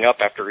cleaning up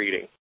after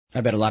eating.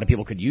 I bet a lot of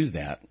people could use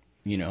that,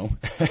 Yeah,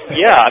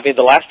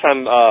 the last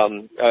time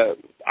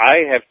I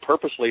have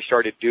purposely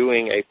started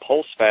doing a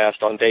pulse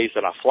fast on days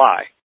that I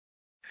fly.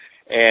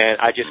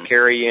 And I just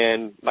carry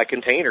in my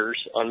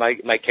containers on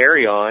my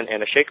carry-on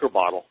and a shaker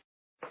bottle.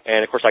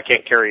 And, of course, I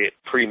can't carry it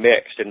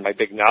pre-mixed in my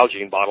big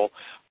Nalgene bottle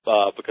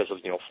because of,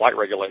 flight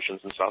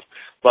regulations and stuff.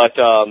 But,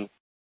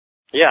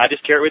 I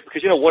just carry it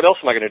because, what else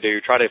am I going to do?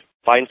 Try to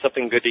find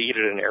something good to eat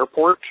at an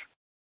airport?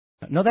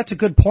 No, that's a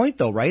good point,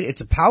 though, right?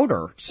 It's a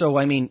powder. So,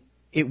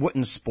 it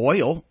wouldn't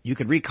spoil. You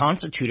could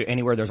reconstitute it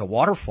anywhere there's a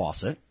water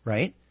faucet,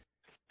 right?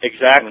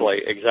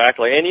 Exactly.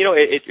 And,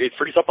 it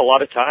frees up a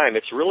lot of time.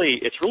 It's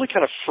really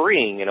kind of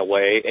freeing in a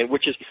way, and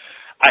which is,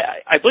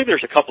 I believe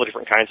there's a couple of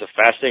different kinds of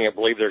fasting. I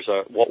believe there's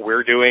what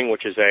we're doing,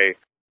 which is a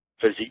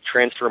physique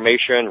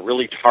transformation,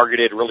 really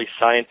targeted, really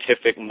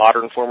scientific,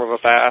 modern form of a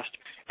fast.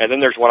 And then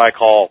there's what I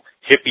call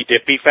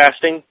hippy-dippy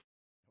fasting.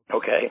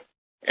 Okay.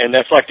 And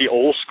that's like the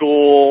old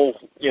school,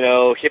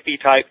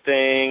 hippie type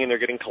thing, and they're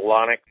getting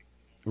colonic.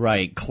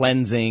 Right,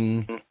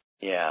 cleansing.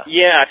 Yeah.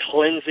 Yeah,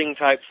 cleansing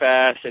type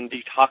fast and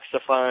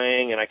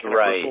detoxifying, and I can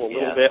wrestle a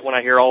little bit when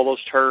I hear all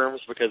those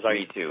terms because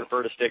I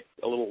prefer to stick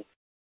a little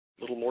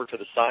more to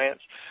the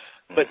science.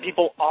 But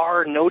people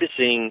are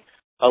noticing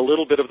a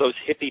little bit of those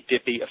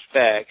hippy-dippy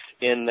effects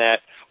in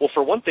that, well,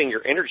 for one thing,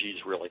 your energy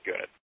is really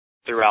good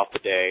throughout the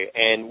day.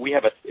 And we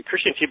have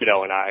Christian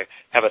Thibodeau and I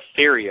have a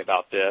theory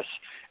about this,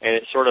 and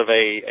it's sort of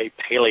a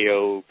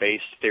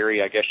paleo-based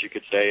theory, I guess you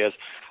could say, is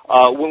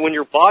when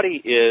your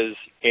body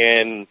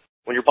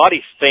when your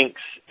body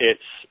thinks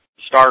it's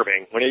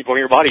starving, when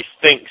your body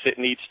thinks it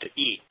needs to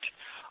eat,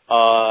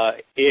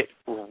 it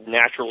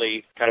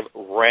naturally kind of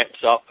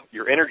ramps up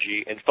your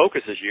energy and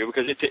focuses you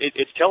because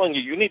it's telling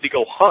you need to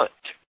go hunt.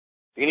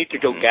 You need to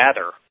go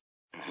gather.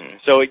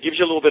 So it gives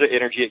you a little bit of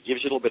energy. It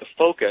gives you a little bit of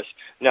focus.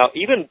 Now,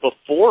 even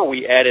before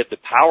we added the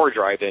Power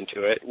Drive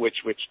into it, which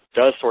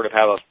does sort of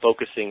have a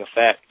focusing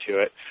effect to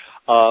it,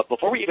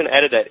 before we even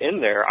added that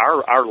in there,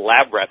 our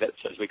lab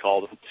rabbits, as we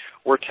call them,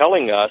 were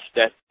telling us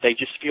that they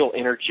just feel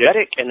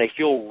energetic and they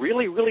feel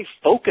really, really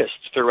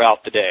focused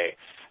throughout the day,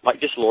 like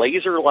just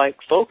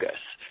laser-like focus.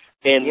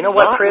 and you know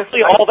what, not Chris?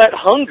 really all that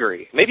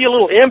hungry. Maybe a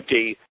little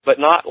empty, but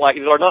not like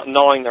they're not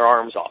gnawing their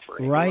arms off or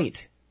anything.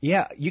 Right.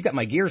 Yeah, you got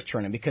my gears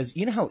turning because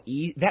you know how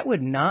that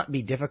would not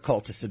be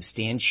difficult to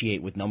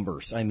substantiate with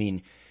numbers. I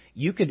mean,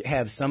 you could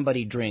have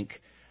somebody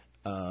drink,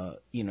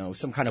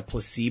 some kind of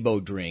placebo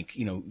drink,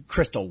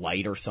 Crystal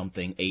Light or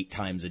something 8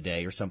 times a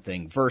day or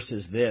something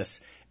versus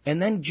this,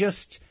 and then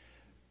just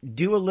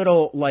do a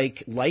little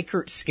like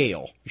Likert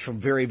scale from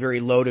very, very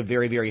low to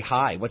very, very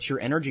high. What's your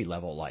energy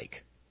level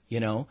like?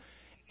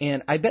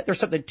 And I bet there's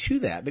something to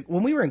that. But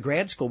when we were in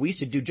grad school, we used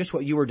to do just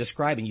what you were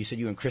describing. You said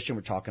you and Christian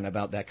were talking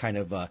about that kind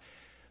of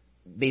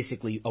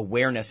basically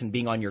awareness and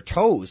being on your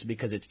toes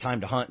because it's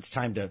time to hunt, it's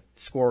time to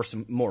score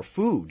some more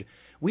food.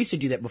 We used to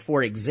do that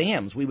before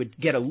exams. We would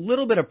get a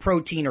little bit of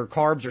protein or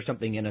carbs or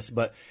something in us,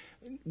 but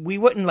we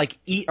wouldn't like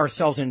eat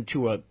ourselves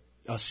into a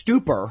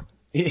stupor,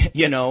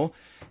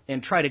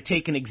 and try to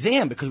take an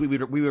exam because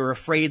we were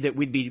afraid that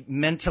we'd be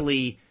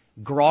mentally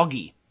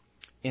groggy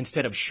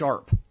instead of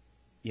sharp,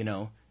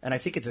 And I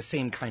think it's the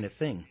same kind of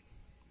thing.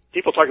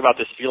 People talk about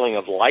this feeling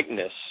of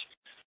lightness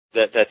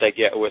that they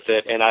get with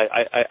it, and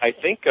I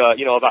think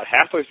about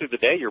halfway through the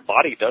day, your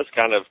body does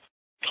kind of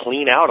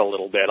clean out a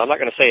little bit. I'm not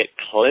going to say it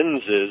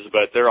cleanses,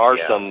 but there are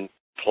some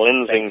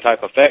cleansing type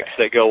effects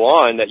that go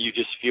on that you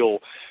just feel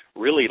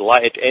really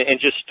light. And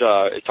just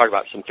talk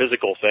about some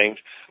physical things.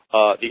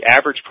 The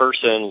average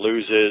person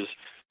loses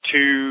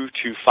 2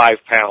 to 5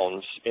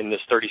 pounds in this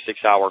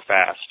 36-hour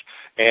fast,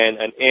 and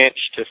 1 inch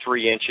to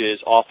 3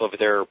 inches off of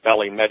their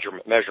belly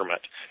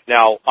measurement.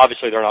 Now,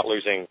 obviously, they're not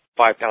losing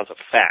 5 pounds of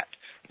fat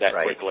that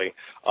quickly.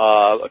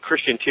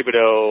 Christian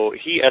Thibodeau,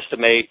 he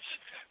estimates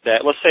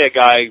that, let's say a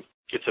guy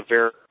gets a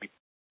very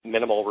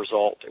minimal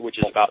result, which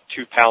is about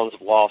 2 pounds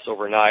of loss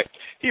overnight.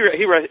 He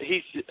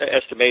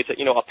estimates that,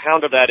 a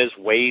pound of that is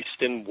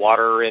waste and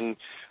water, and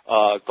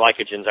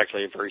glycogen is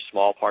actually a very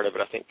small part of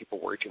it. I think people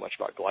worry too much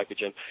about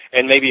glycogen.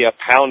 And maybe a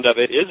pound of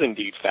it is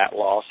indeed fat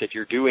loss if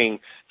you're doing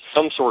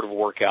some sort of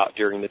workout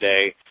during the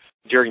day,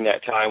 during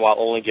that time, while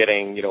only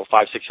getting,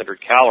 500-600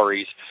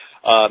 calories.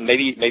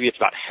 Maybe it's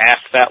about half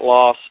fat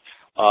loss,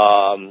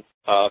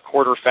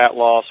 quarter fat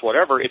loss,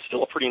 whatever. It's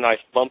still a pretty nice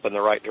bump in the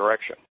right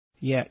direction.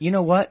 Yeah, you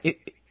know what?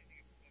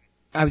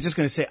 I was just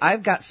going to say,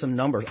 I've got some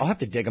numbers. I'll have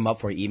to dig them up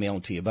for you, email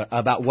them to you, but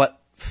about what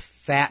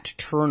fat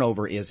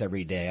turnover is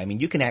every day. I mean,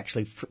 you can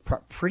actually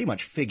pretty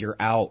much figure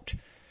out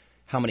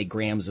how many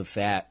grams of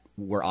fat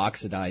were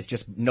oxidized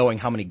just knowing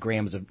how many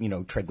grams of,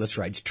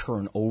 triglycerides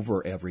turn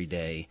over every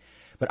day.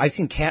 But I've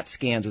seen CAT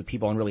scans with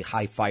people on really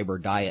high fiber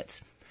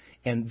diets,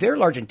 and their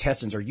large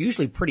intestines are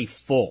usually pretty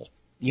full,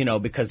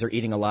 because they're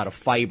eating a lot of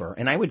fiber.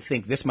 And I would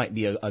think this might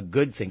be a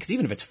good thing, because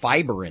even if it's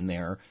fiber in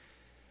there,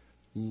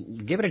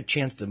 give it a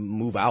chance to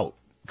move out,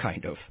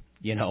 kind of,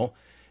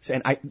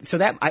 And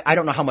I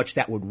don't know how much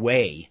that would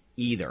weigh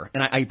either.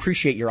 And I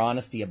appreciate your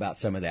honesty about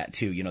some of that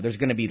too. There's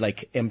going to be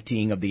like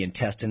emptying of the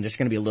intestine. There's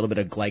going to be a little bit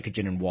of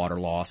glycogen and water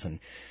loss and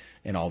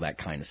all that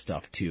kind of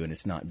stuff too. And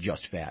it's not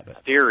just fat.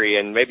 But theory,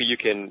 and maybe you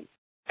can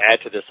add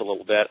to this a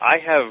little bit. I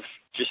have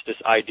just this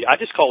idea. I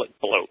just call it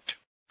bloat.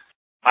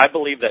 I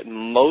believe that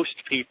most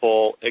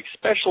people,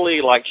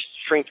 especially like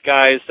strength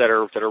guys that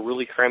are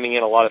really cramming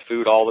in a lot of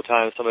food all the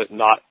time, some of it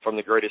not from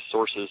the greatest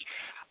sources,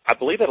 I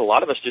believe that a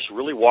lot of us just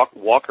really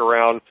walk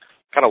around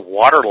kind of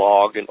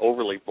waterlogged and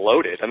overly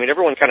bloated. I mean,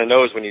 everyone kind of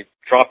knows when you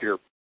drop your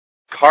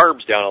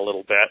carbs down a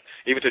little bit,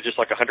 even to just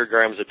like 100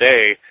 grams a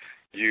day,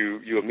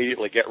 you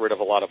immediately get rid of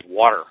a lot of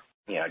water.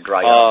 Yeah,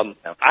 dry up.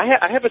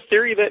 I have a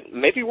theory that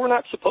maybe we're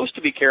not supposed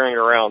to be carrying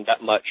around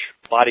that much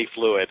body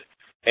fluid.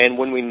 And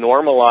when we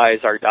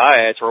normalize our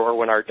diets, or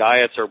when our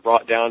diets are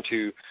brought down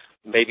to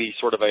maybe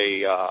sort of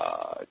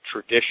a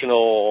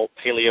traditional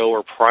paleo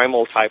or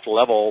primal type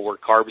level where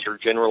carbs are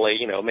generally,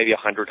 maybe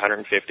 100,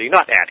 150,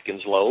 not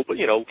Atkins low, but,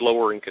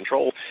 lower in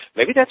control,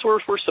 maybe that's where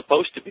we're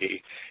supposed to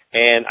be.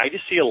 And I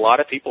just see a lot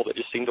of people that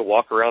just seem to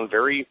walk around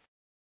very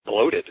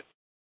bloated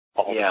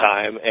all the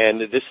time.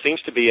 And this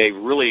seems to be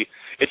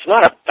it's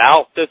not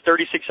about the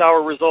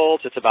 36-hour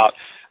results. It's about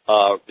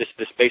this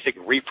basic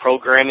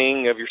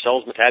reprogramming of your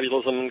cell's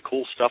metabolism,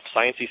 cool stuff,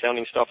 sciencey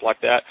sounding stuff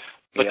like that.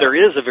 But there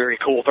is a very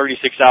cool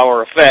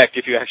 36-hour effect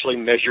if you actually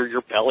measure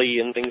your belly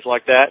and things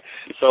like that.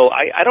 So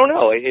I don't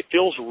know. It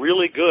feels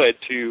really good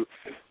to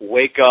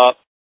wake up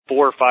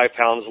 4 or 5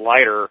 pounds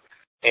lighter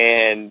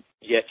and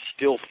yet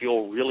still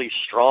feel really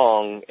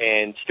strong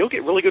and still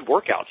get really good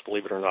workouts,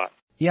 believe it or not.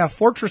 Yeah,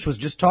 Fortress was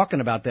just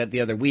talking about that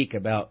the other week,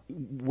 about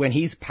when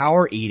he's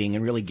power eating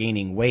and really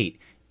gaining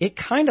weight. It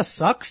kind of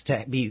sucks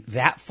to be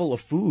that full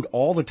of food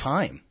all the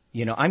time.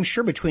 I'm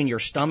sure between your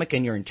stomach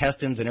and your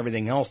intestines and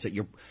everything else that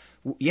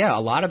a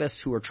lot of us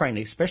who are trying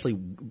to especially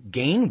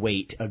gain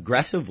weight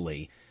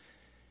aggressively,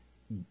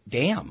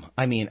 damn.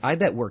 I mean, I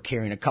bet we're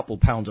carrying a couple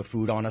pounds of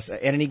food on us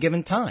at any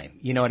given time.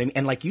 You know what I mean?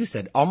 And like you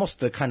said, almost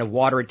the kind of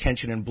water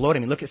retention and bloat. I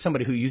mean, look at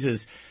somebody who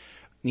uses,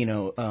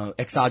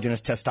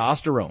 exogenous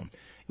testosterone.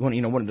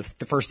 One of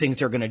the first things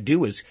they're going to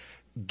do is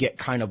get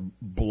kind of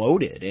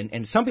bloated.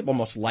 And some people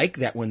almost like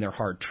that when they're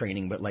hard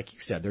training. But like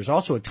you said, there's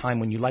also a time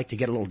when you like to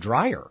get a little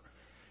drier.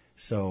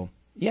 So,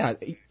 Yeah,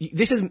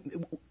 this is,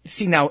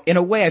 see now, in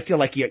a way I feel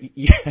like you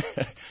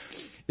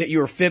that you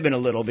were fibbing a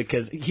little,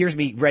 because here's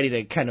me ready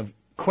to kind of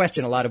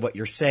question a lot of what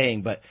you're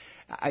saying, but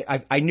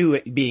I knew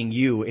it being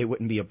you, it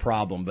wouldn't be a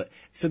problem. But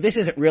so this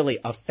isn't really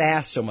a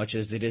fast so much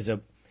as it is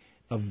a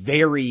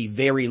very,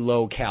 very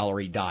low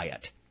calorie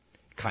diet,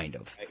 kind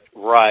of.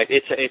 Right.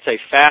 It's a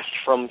fast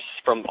from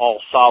all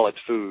solid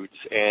foods,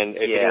 and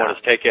if anyone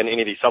has taken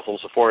any of these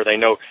supplements before, they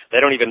know they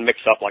don't even mix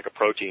up like a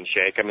protein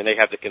shake. I mean, they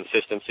have the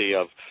consistency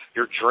of,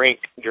 your drink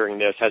during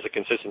this has the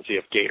consistency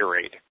of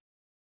Gatorade.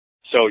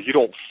 So you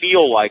don't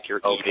feel like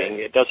you're eating.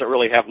 It doesn't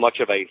really have much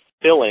of a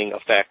filling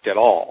effect at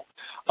all.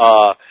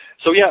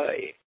 So yeah,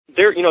 I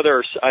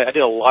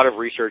did a lot of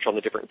research on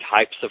the different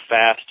types of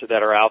fast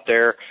that are out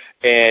there,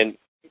 and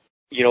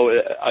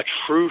a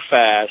true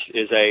fast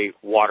is a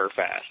water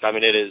fast. I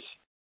mean, it is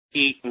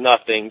eat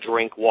nothing,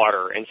 drink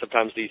water, and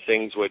sometimes these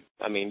things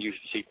you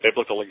see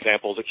biblical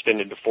examples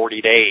extended to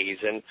 40 days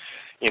and,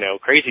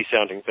 crazy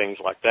sounding things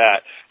like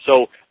that.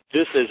 So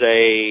this is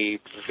a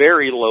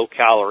very low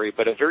calorie,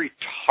 but a very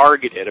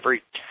targeted, a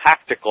very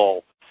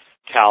tactical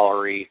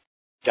calorie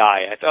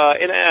diet.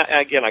 And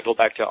again, I go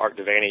back to Art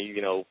Devaney,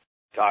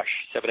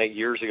 7-8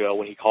 years ago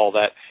when he called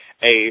that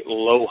a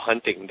low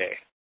hunting day.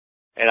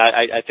 And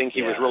I think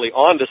he was really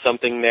onto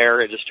something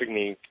there. It just took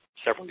me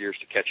several years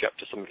to catch up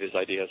to some of his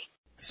ideas.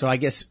 So I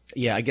guess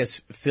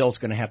Phil's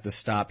going to have to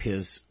stop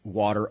his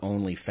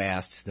water-only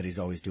fasts that he's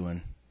always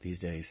doing these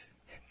days.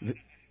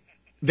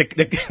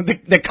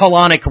 The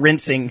colonic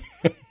rinsing.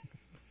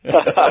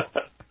 No,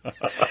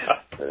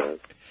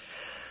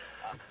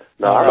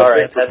 I'm all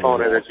right. That's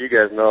on it, as you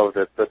guys know,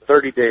 the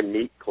 30-day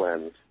meat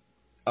cleanse.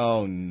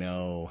 Oh,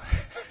 no.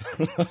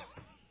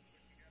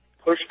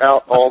 Push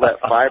out all that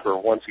fiber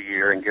once a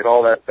year and get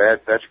all that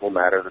bad vegetable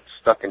matter that's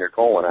stuck in your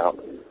colon out.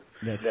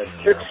 That's that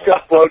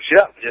stuff bloats you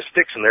up. It just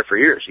sticks in there for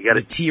years. You got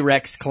the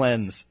T-Rex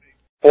cleanse.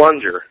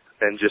 Plunger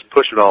and just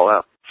push it all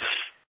out.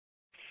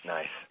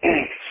 Nice.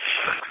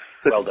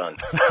 Well done.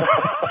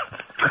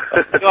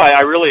 No,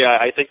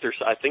 I think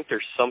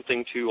there's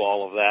something to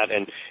all of that,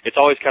 and it's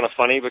always kind of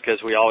funny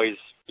because we always,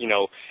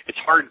 it's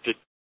hard to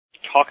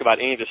talk about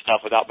any of this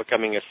stuff without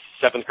becoming a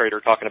seventh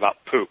grader talking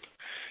about poop.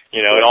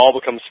 It all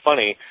becomes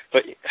funny,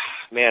 but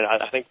man,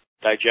 I think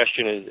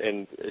digestion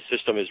and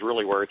system is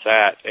really where it's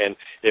at. And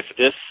if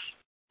this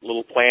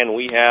little plan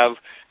we have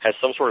has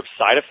some sort of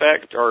side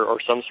effect or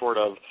some sort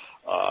of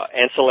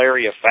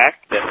ancillary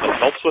effect that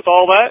helps with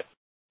all that,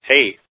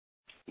 hey,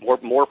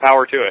 more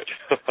power to it.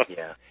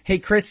 Yeah. Hey,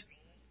 Chris,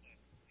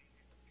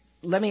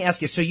 let me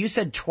ask you. So you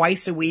said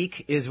twice a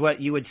week is what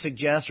you would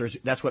suggest, or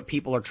that's what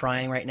people are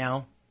trying right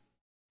now?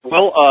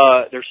 Well,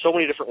 there's so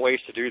many different ways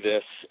to do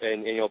this,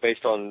 and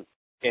based on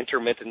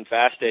intermittent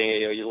fasting,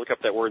 you look up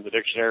that word in the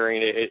dictionary,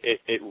 and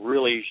it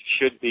really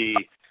should be.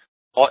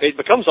 It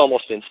becomes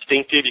almost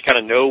instinctive. You kind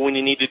of know when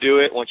you need to do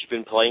it once you've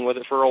been playing with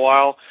it for a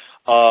while.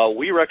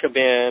 We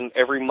recommend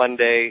every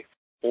Monday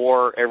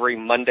or every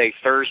Monday,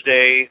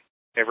 Thursday,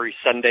 every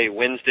Sunday,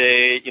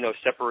 Wednesday,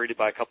 separated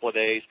by a couple of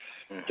days.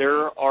 Mm-hmm.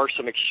 There are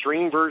some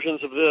extreme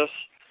versions of this.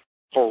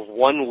 For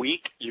 1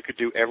 week, you could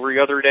do every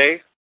other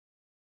day.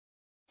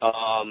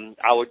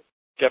 I would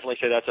definitely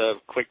say that's a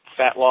quick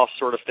fat loss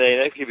sort of thing.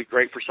 That could be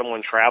great for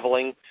someone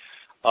traveling.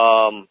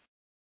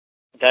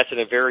 That's in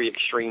a very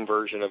extreme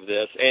version of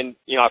this. And,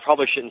 I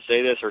probably shouldn't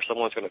say this or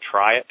someone's going to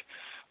try it,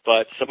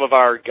 but some of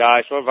our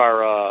guys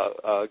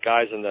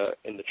in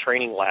the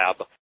training lab,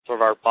 some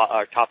of our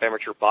top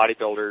amateur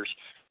bodybuilders,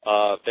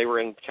 they were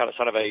in kind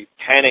of a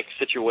panic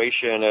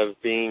situation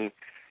of being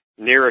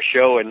near a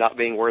show and not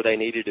being where they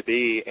needed to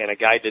be, and a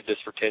guy did this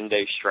for 10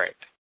 days straight.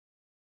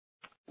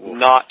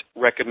 Not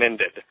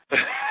recommended.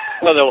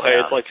 By the way,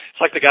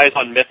 it's like the guys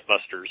on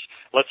MythBusters.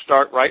 Let's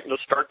start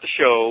the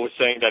show with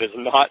saying that is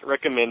not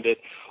recommended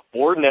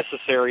or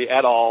necessary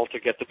at all to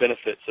get the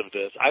benefits of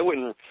this. I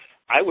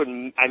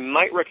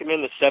might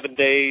recommend the 7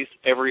 days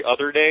every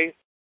other day,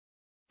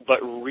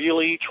 but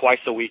really twice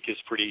a week is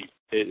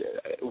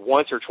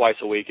once or twice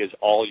a week is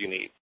all you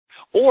need.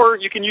 Or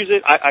you can use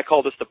it, I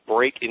call this the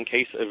break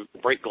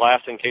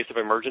glass in case of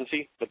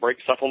emergency, the break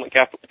supplement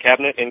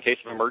cabinet in case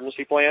of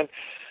emergency plan.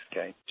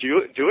 Okay.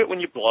 Do it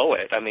when you blow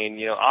it. I mean,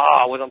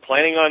 I wasn't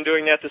planning on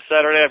doing that this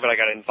Saturday, but I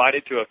got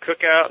invited to a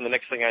cookout, and the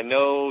next thing I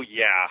know,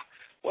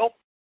 well,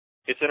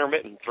 it's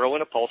intermittent. Throw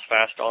in a pulse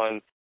fast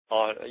on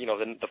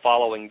the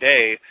following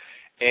day,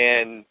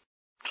 and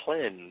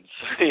cleanse.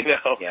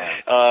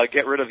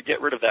 Get rid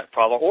of that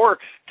problem, or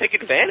take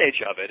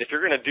advantage of it. If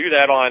you're going to do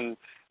that on,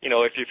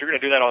 if you're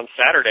going to do that on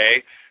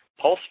Saturday,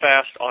 pulse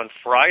fast on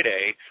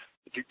Friday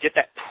to get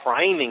that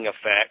priming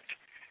effect.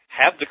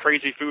 Have the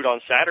crazy food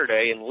on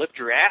Saturday and lift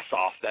your ass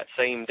off that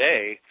same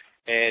day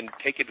and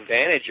take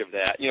advantage of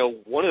that.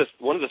 One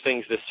of the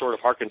things this sort of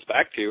harkens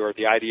back to are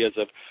the ideas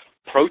of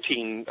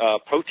protein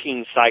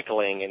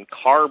cycling and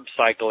carb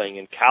cycling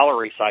and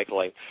calorie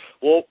cycling.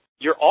 Well,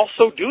 you're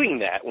also doing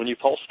that when you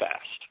pulse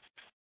fast.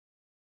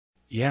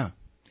 Yeah.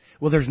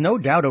 Well, there's no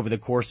doubt over the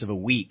course of a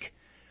week,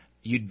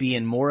 you'd be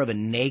in more of a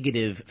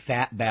negative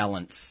fat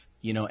balance,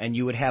 and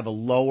you would have a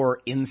lower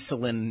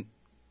insulin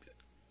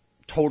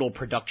total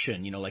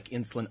production, like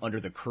insulin under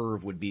the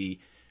curve would be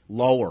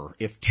lower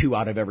if 2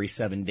 out of every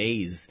 7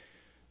 days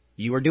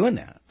you were doing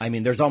that. I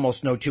mean, there's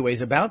almost no two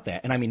ways about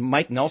that. And I mean,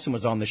 Mike Nelson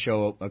was on the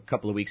show a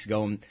couple of weeks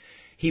ago, and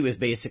he was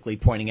basically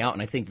pointing out,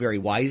 and I think very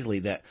wisely,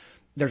 that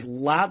there's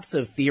lots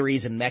of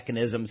theories and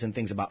mechanisms and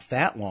things about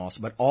fat loss,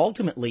 but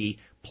ultimately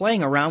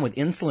playing around with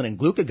insulin and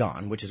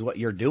glucagon, which is what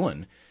you're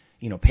doing,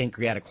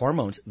 pancreatic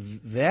hormones,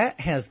 that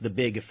has the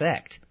big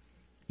effect,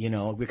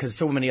 because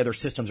so many other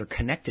systems are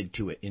connected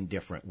to it in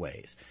different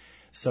ways.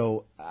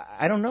 So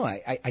I don't know.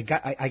 I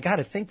got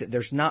to think that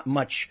there's not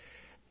much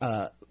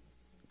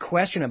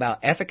question about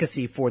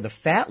efficacy for the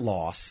fat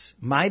loss.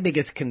 My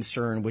biggest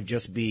concern would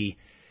just be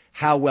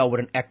how well would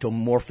an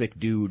ectomorphic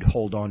dude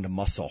hold on to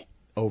muscle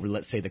over,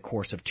 let's say, the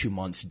course of 2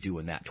 months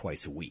doing that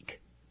twice a week,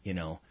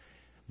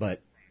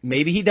 But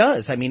maybe he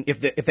does. I mean,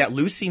 if that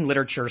leucine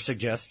literature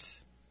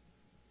suggests.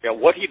 Yeah,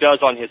 what he does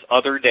on his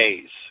other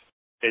days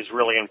is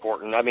really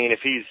important. I mean, if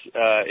he's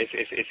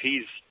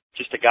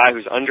just a guy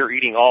who's under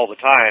eating all the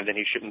time, then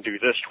he shouldn't do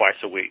this twice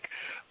a week.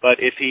 But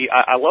if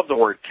I love the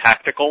word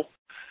tactical,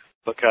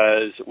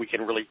 because we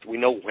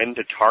know when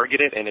to target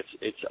it, and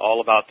it's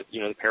all about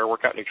the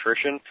para-workout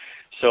nutrition.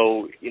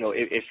 So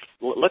if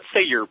let's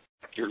say your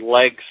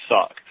legs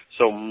suck,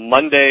 so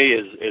Monday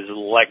is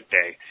leg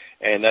day,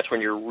 and that's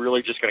when you're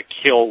really just going to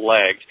kill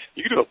legs.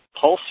 You can do a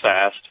pulse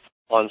fast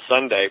on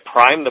Sunday,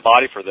 prime the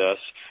body for this,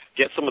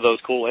 get some of those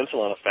cool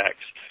insulin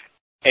effects,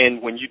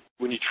 and when you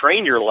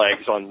train your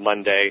legs on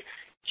Monday,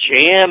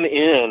 jam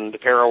in the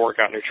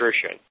para-workout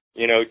nutrition.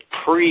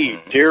 Pre,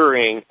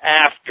 during,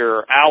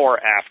 after, hour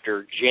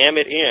after, jam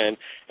it in,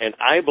 and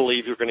I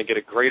believe you're going to get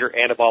a greater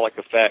anabolic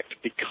effect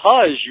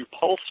because you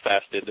pulse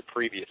fasted the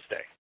previous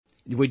day.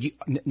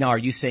 Now, are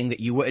you saying that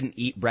you wouldn't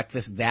eat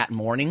breakfast that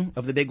morning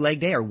of the big leg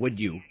day, or would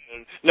you?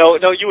 No,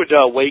 you would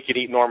wake and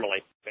eat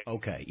normally.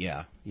 Okay,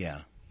 yeah.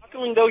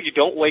 Luckily, though, you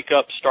don't wake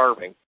up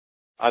starving.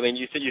 I mean,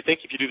 you think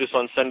if you do this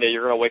on Sunday,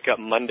 you're going to wake up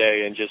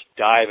Monday and just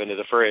dive into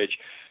the fridge.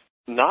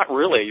 Not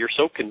really. You're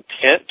so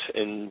content,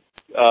 and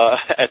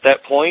at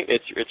that point,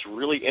 it's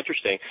really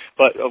interesting.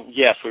 But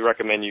yes, we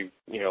recommend you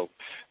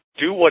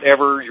do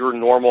whatever your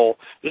normal.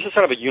 This is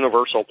kind of a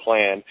universal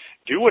plan.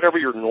 Do whatever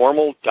your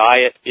normal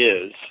diet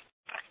is,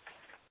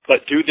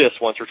 but do this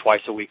once or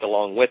twice a week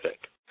along with it.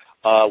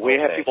 We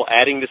have people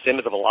adding this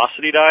into the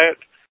Velocity diet.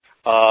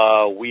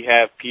 We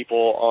have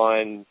people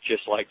on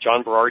just like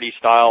John Berardi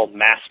style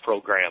mass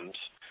programs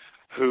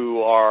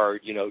who are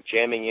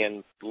jamming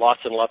in lots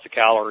and lots of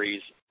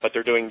calories, but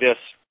they're doing this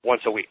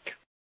once a week.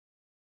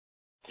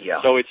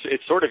 Yeah. So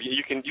it's sort of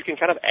you can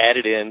kind of add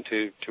it in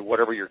to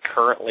whatever you're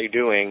currently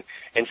doing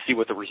and see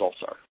what the results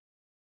are.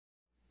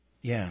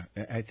 Yeah,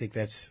 I think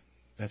that's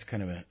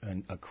kind of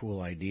a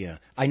cool idea.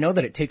 I know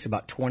that it takes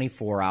about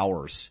 24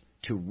 hours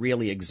to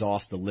really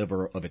exhaust the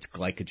liver of its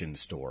glycogen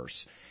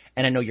stores.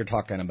 And I know you're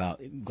talking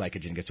about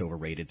glycogen gets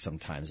overrated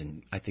sometimes,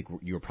 and I think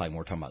you were probably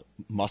more talking about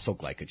muscle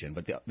glycogen.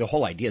 But the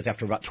whole idea is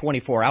after about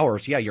 24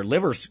 hours, your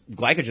liver's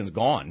glycogen's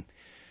gone.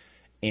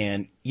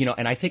 And,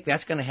 and I think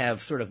that's going to have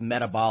sort of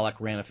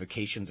metabolic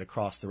ramifications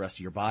across the rest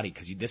of your body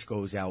because this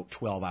goes out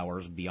 12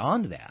 hours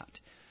beyond that.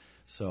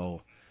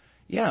 So,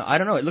 yeah, I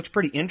don't know. It looks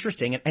pretty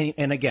interesting.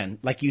 And again,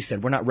 like you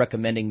said, we're not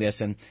recommending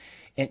this. And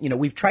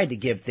we've tried to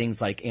give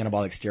things like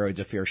anabolic steroids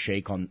a fair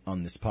shake on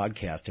this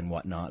podcast and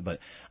whatnot.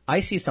 But I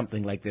see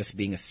something like this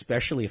being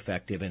especially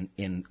effective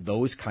in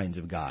those kinds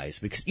of guys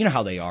because you know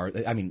how they are.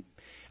 I mean,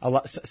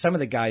 some of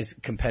the guys,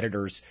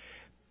 competitors,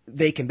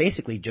 they can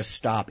basically just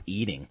stop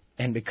eating.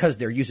 And because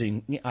they're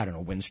using,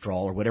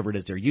 Winstrol or whatever it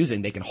is they're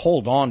using, they can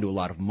hold on to a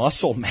lot of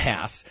muscle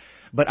mass.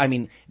 But, I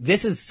mean,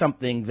 this is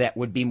something that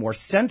would be more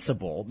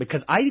sensible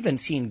because I've even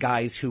seen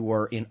guys who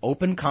were in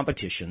open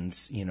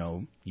competitions,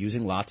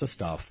 using lots of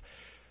stuff,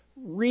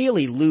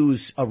 really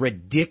lose a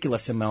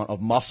ridiculous amount of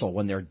muscle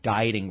when they're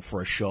dieting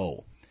for a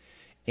show.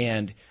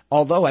 And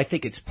although I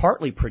think it's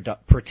partly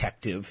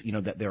protective,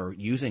 that they're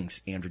using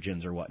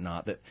androgens or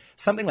whatnot, that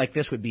something like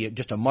this would be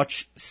just a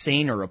much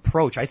saner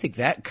approach. I think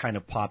that kind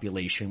of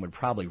population would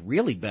probably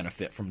really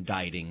benefit from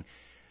dieting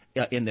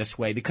in this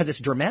way because it's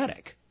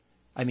dramatic.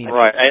 I mean,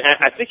 right.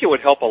 I think it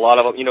would help a lot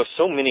of them.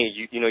 So many,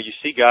 you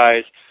see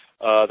guys,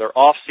 they're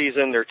off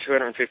season, they're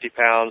 250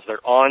 pounds,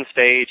 they're on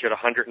stage at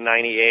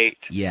 198.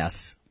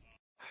 Yes.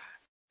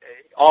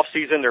 Off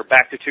season, they're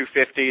back to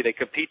 250. They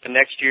compete the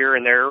next year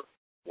and they're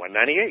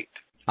 198.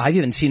 I've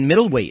even seen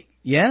middleweight.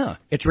 Yeah,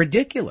 it's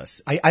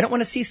ridiculous. I don't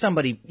want to see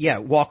somebody,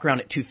 walk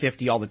around at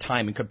 250 all the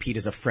time and compete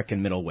as a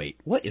frickin' middleweight.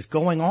 What is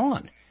going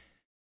on?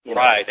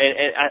 Right,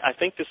 and I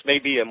think this may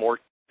be a more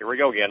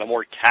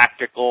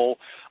tactical,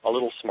 a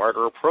little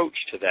smarter approach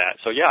to that.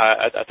 So,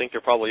 I think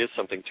there probably is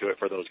something to it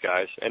for those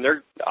guys. And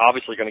they're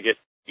obviously going to get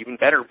even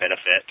better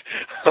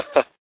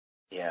benefit.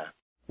 Yeah.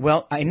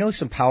 Well, I know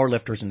some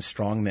powerlifters and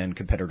strongmen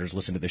competitors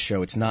listen to the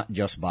show. It's not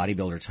just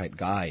bodybuilder-type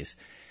guys.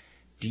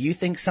 Do you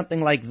think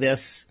something like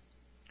this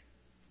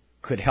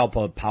could help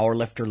a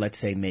powerlifter, let's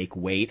say, make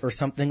weight or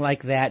something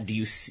like that? Do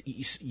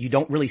you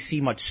don't really see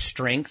much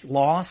strength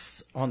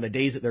loss on the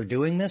days that they're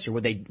doing this,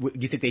 or do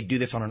you think they'd do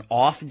this on an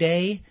off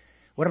day?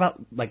 What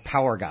about like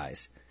power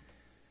guys?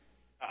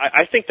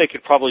 I think they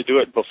could probably do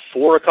it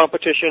before a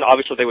competition.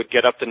 Obviously, they would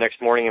get up the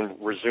next morning and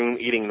resume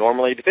eating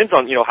normally. It depends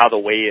on, how the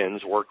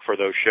weigh-ins work for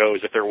those shows.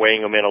 If they're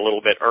weighing them in a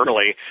little bit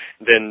early,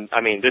 then,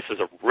 this is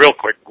a real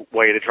quick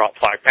way to drop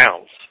 5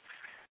 pounds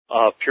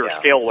of pure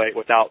scale weight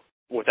without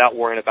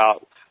worrying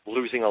about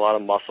losing a lot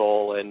of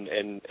muscle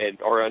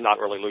or not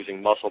really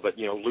losing muscle, but,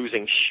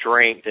 losing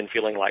strength and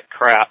feeling like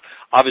crap.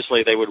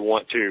 Obviously, they would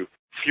want to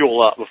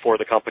fuel up before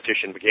the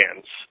competition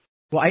begins.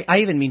 Well, I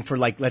even mean for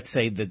like, let's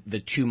say the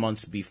 2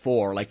 months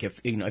before, like if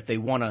they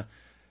want to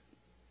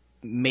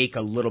make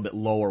a little bit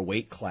lower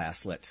weight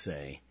class, let's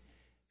say.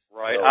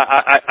 Right.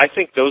 I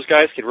think those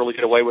guys could really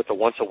get away with the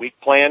once a week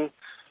plan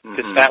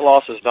because fat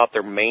loss is not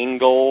their main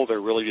goal. They're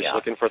really just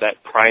looking for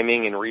that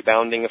priming and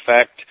rebounding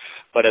effect,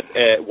 but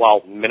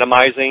while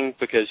minimizing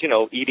because,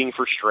 eating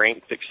for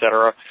strength, et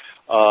cetera.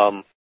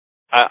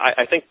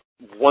 I think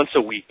once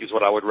a week is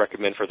what I would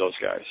recommend for those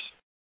guys.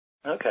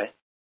 Okay.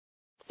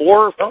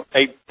 Or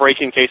a break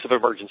in case of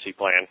emergency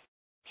plan.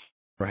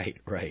 Right.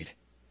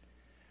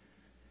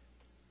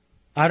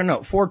 I don't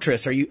know.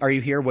 Fortress, are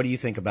you here? What do you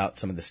think about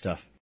some of this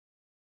stuff?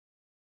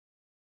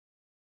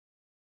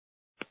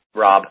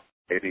 Rob.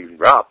 Maybe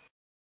Rob.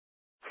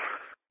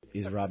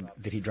 Is Rob,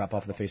 did he drop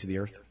off the face of the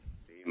earth?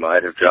 He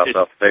might have dropped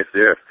off the face of the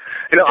earth.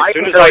 As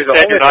soon as I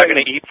said you're not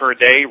going to eat for a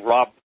day,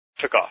 Rob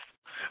took off.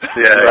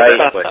 Yeah,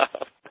 exactly.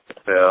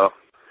 Yeah.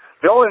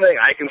 The only thing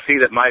I can see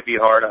that might be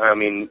hard,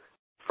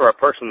 for a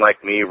person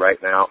like me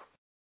right now,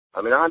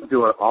 I'm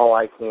doing all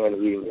I can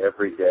eating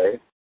every day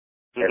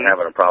and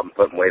having a problem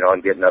putting weight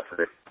on, getting up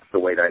to the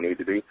weight I need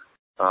to be.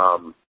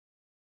 I'm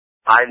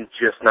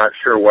just not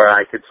sure where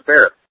I could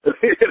spare it.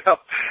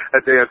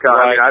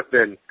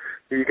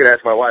 You can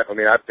ask my wife,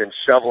 I've been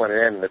shoveling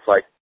it in, and it's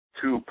like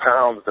 2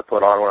 pounds to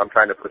put on when I'm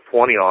trying to put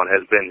 20 on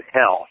has been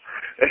hell.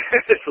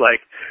 It's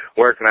like,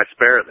 where can I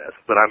spare this?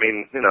 But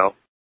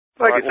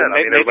like I said,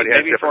 everybody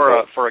has different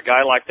goals. For a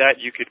guy like that,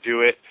 you could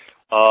do it,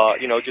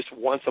 just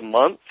once a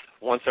month,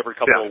 once every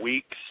couple of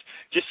weeks,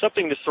 just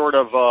something to sort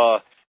of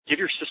give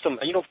your system,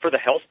 for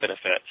the health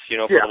benefits,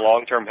 for the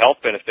long-term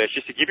health benefits,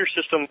 just to give your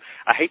system,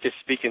 I hate to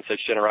speak in such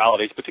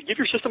generalities, but to give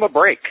your system a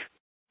break.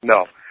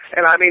 No.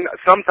 And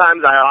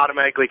sometimes I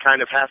automatically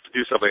kind of have to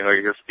do something like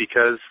this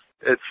because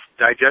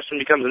digestion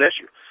becomes an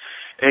issue.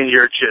 And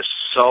you're just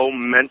so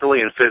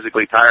mentally and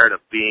physically tired of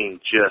being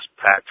just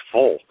packed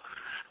full.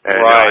 And,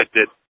 right.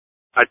 The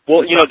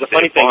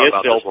funny thing is,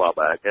 Phil, a while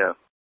back,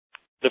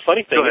 the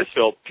funny thing is,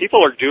 Phil, people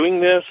are doing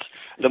this.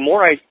 The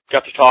more I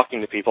got to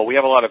talking to people, we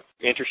have a lot of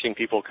interesting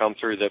people come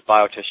through the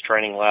Biotest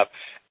Training Lab,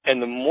 and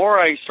the more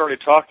I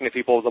started talking to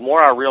people, the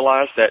more I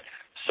realized that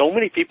so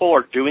many people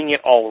are doing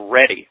it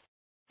already.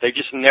 They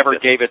just never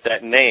gave it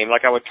that name.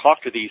 Like I would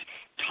talk to these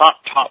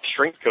top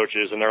strength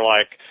coaches, and they're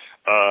like,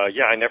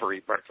 I never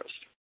eat breakfast.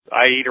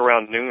 I eat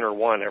around noon or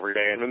 1 every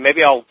day, and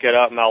maybe I'll get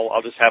up and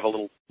I'll just have a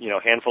little,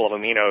 handful of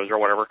aminos or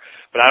whatever,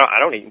 but I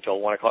don't eat until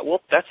 1 o'clock.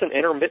 Well, that's an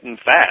intermittent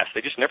fast.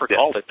 They just never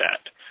called it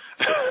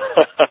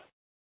that.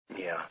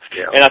 Yeah.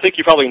 And I think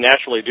you probably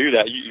naturally do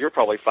that. You're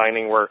probably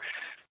finding where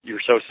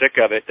you're so sick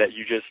of it that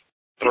you just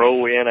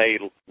throw in a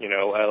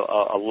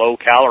low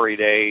calorie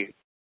day.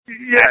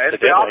 Yeah,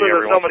 it's the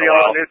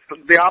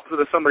opposite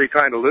of somebody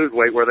trying to lose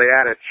weight where they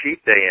add a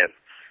cheat day in.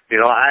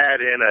 I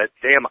add in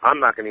I'm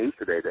not going to eat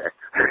today day.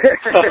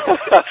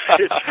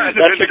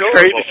 That's a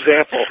great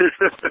example.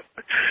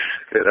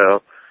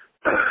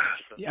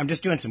 I'm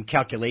just doing some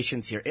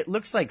calculations here. It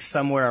looks like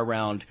somewhere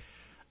around,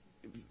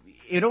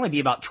 it'd only be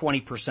about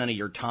 20% of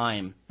your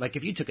time. Like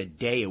if you took a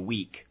day a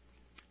week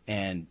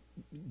and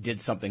did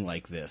something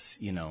like this,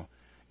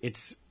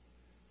 it's,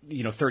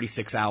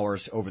 36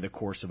 hours over the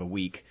course of a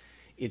week.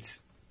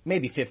 It's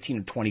maybe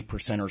 15 to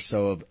 20% or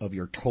so of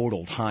your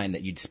total time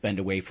that you'd spend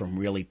away from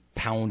really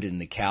pounding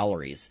the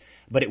calories.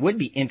 But it would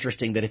be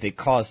interesting that if it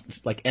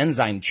caused like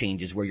enzyme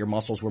changes where your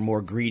muscles were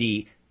more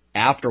greedy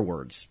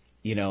afterwards,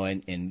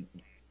 and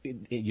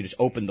you just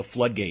opened the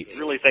floodgates.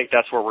 I really think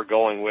that's where we're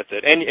going with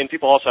it. And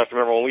people also have to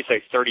remember when we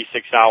say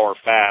 36-hour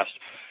fast,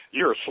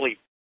 you're asleep,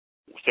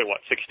 say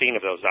 16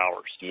 of those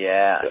hours.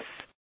 Yeah.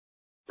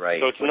 Right.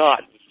 So it's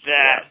not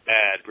that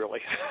bad, really.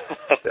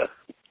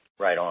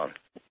 Right on.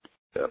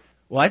 Yeah.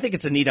 Well, I think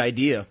it's a neat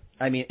idea.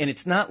 And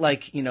it's not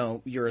like,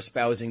 you're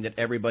espousing that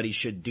everybody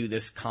should do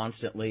this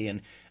constantly.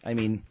 And,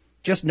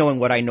 just knowing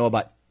what I know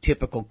about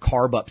typical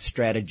carb-up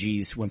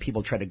strategies when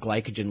people try to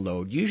glycogen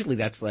load, usually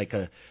that's like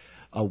a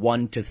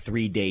 1 to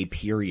 3 day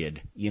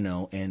period,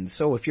 And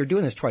so if you're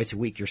doing this twice a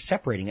week, you're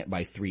separating it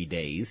by 3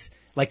 days.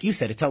 Like you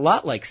said, it's a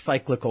lot like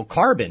cyclical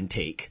carb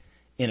intake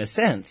in a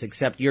sense,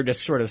 except you're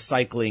just sort of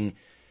cycling.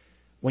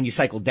 When you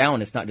cycle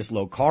down, it's not just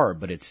low carb,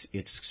 but it's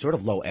sort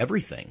of low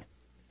everything.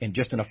 And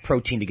just enough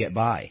protein to get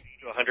by.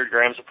 100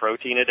 grams of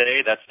protein a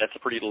day, that's a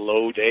pretty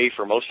low day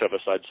for most of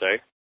us, I'd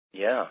say.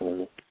 Yeah.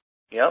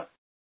 Yep.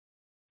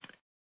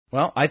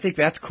 Well, I think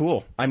that's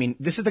cool.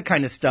 This is the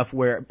kind of stuff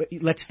where,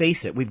 let's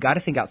face it, we've got to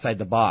think outside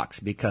the box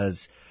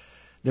because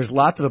there's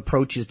lots of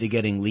approaches to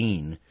getting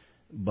lean.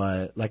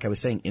 But like I was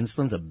saying,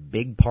 insulin's a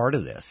big part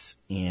of this.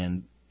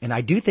 And And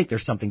I do think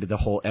there's something to the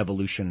whole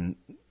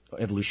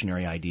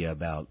evolutionary idea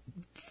about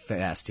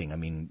fasting. I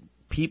mean,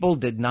 people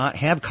did not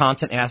have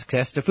constant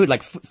access to food.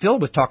 Like Phil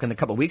was talking a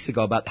couple of weeks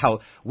ago about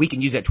how we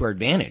can use that to our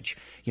advantage.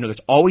 You know, there's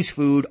always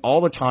food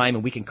all the time,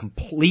 and we can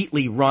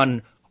completely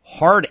run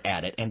hard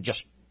at it and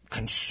just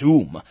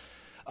consume.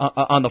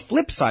 On the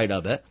flip side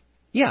of it,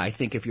 yeah, I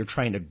think if you're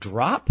trying to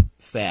drop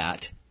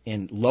fat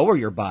and lower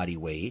your body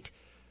weight,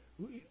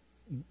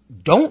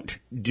 don't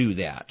do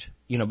that.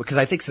 You know, because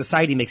I think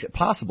society makes it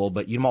possible,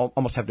 but you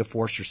almost have to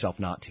force yourself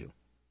not to.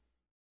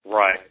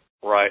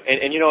 Right.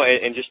 And you know,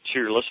 and just to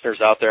your listeners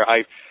out there,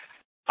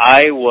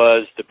 I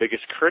was the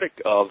biggest critic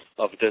of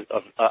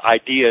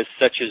ideas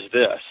such as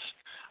this.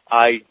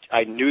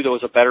 I knew there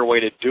was a better way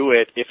to do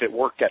it if it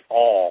worked at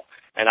all.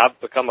 And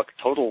I've become a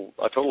total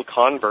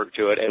convert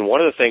to it. And one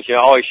of the things, you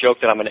know, I always joke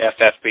that I'm an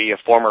FFB, a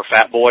former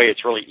fat boy.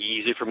 It's really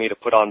easy for me to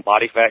put on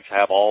body fat to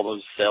have all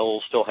those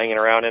cells still hanging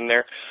around in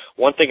there.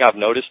 One thing I've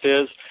noticed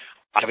is,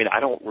 I mean, I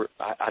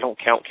don't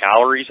count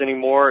calories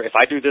anymore. If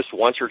I do this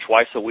once or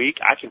twice a week,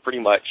 I can pretty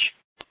much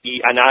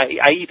eat, and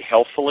I eat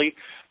healthfully,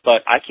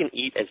 but I can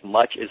eat as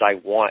much as I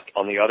want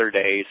on the other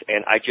days,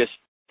 and I just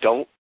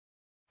don't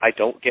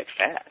get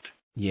fat.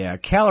 Yeah,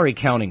 calorie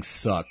counting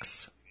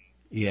sucks.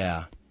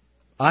 Yeah.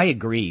 I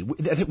agree.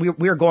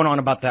 We're going on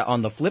about that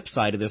on the flip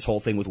side of this whole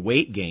thing with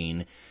weight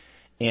gain.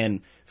 And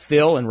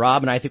Phil and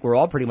Rob and I think we're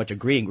all pretty much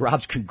agreeing.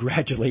 Rob's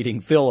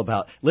congratulating Phil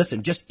about,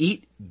 listen, just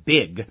eat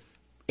big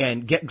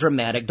and get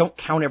dramatic. Don't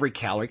count every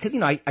calorie. Because, you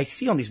know, I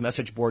see on these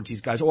message boards, these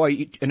guys, I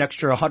eat an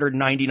extra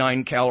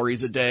 199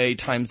 calories a day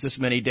times this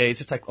many days.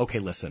 It's like, okay,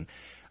 listen,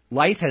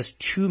 life has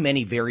too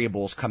many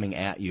variables coming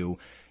at you.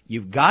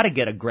 You've got to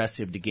get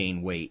aggressive to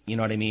gain weight. You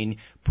know what I mean?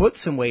 Put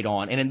some weight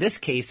on. And in this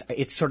case,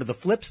 it's sort of the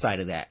flip side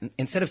of that.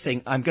 Instead of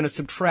saying, I'm going to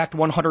subtract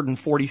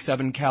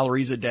 147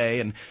 calories a day,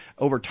 and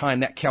over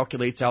time that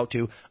calculates out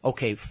to,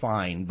 okay,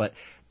 fine. But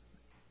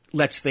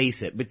let's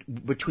face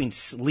it, between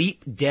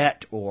sleep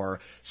debt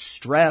or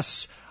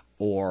stress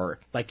or,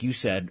 like you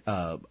said,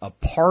 a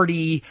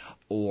party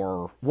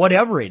or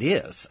whatever it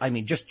is, I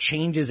mean, just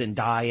changes in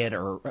diet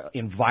or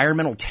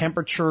environmental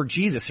temperature,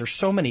 Jesus, there's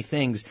so many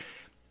things.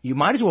 You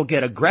might as well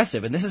get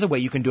aggressive, and this is a way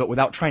you can do it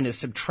without trying to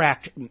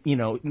subtract, you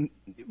know,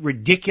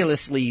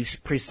 ridiculously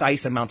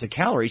precise amounts of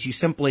calories. You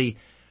simply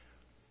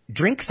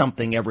drink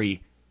something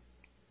every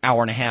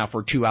hour and a half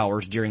or 2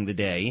 hours during the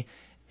day,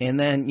 and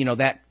then, you know,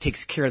 that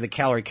takes care of the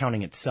calorie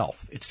counting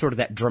itself. It's sort of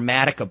that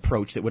dramatic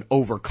approach that would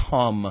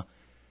overcome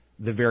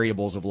the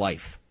variables of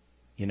life,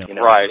 you know.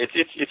 Right.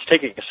 It's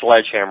taking a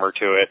sledgehammer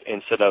to it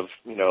instead of,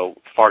 you know,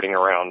 farting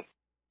around.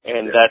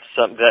 And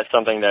that's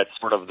something that's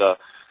sort of the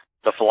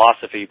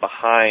philosophy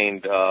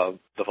behind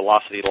the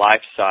Velocity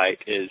Life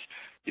site is,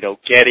 you know,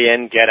 get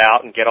in, get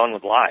out, and get on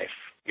with life.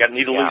 You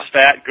need to lose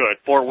fat? Good.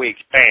 4 weeks,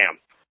 bam.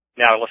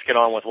 Now let's get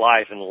on with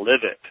life and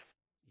live it.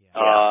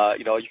 Yeah.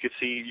 You know, you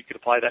could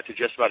apply that to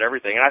just about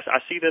everything. And I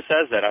see this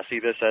as that. I see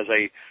this as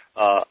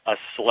a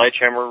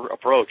sledgehammer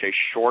approach, a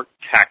short,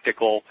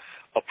 tactical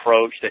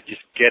approach that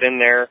just get in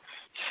there,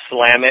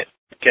 slam it,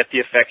 get the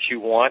effects you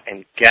want,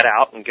 and get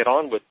out and get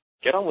on with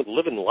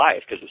living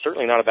life, because it's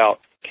certainly not about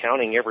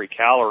counting every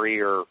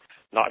calorie or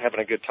not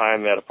having a good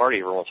time at a party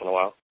every once in a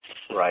while.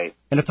 Right.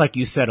 And it's like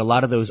you said, a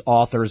lot of those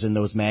authors in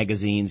those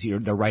magazines,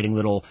 they're writing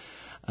little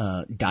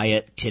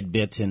diet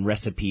tidbits and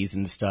recipes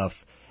and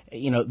stuff.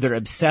 You know, they're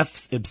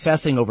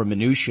obsessing over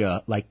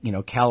minutia, like, you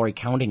know, calorie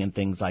counting and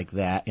things like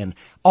that. And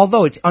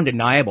although it's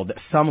undeniable that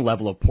some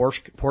level of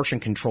portion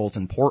control is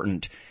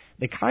important,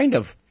 the kind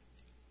of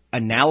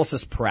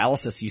analysis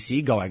paralysis you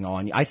see going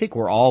on, I think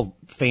we're all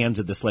fans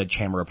of the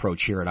sledgehammer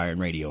approach here at Iron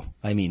Radio.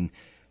 I mean,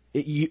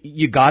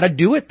 you got to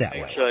do it that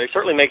way. So it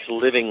certainly makes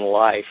living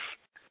life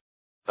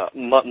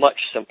much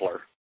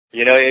simpler.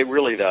 You know, it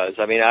really does.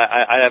 I mean,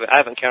 I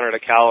haven't counted a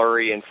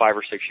calorie in 5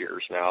 or 6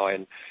 years now,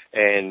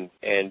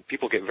 and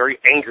people get very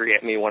angry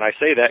at me when I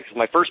say that, because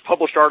my first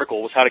published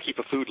article was how to keep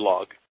a food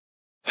log.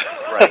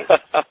 Right.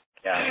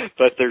 Yeah.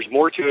 But there's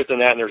more to it than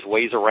that, and there's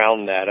ways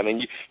around that. I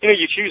mean,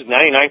 you choose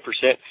 99%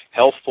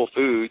 healthful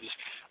foods.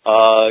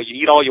 You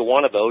eat all you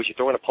want of those. You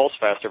throw in a Pulse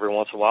Fast every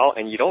once in a while,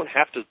 and you don't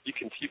have to.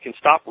 You can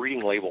stop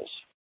reading labels,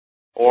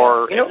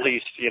 or at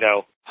least, you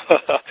know,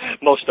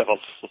 most of them.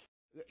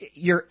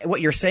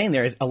 What you're saying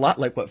there is a lot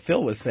like what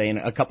Phil was saying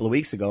a couple of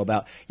weeks ago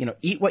about, you know,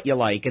 eat what you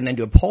like and then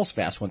do a Pulse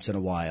Fast once in a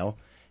while.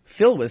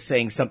 Phil was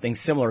saying something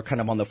similar kind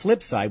of on the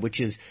flip side, which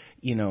is,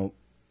 you know,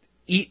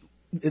 eat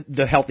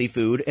the healthy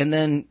food and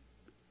then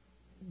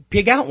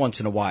pig out once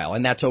in a while,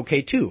 and that's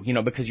okay too, you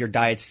know, because your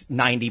diet's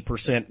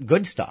 90%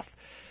 good stuff.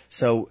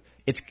 So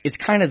it's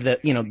kind of the,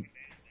 you know,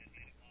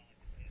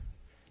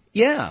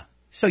 yeah.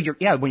 So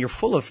when you're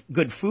full of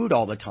good food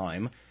all the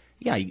time,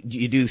 yeah,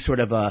 you do sort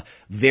of a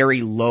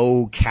very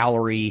low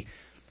calorie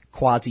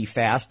quasi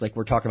fast like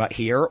we're talking about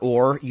here,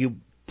 or you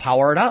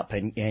power it up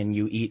and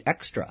you eat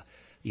extra,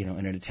 you know,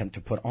 in an attempt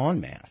to put on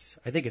mass.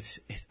 I think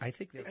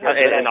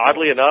and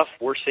oddly enough,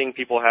 we're seeing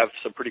people have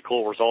some pretty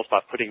cool results by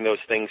putting those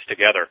things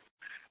together.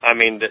 I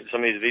mean,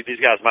 some of these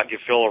guys might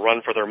give Phil a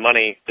run for their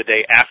money the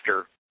day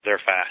after their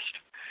fast.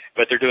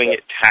 but they're doing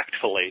it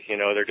tactfully.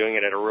 They're doing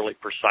it in a really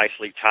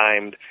precisely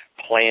timed,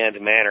 planned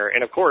manner.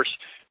 And of course,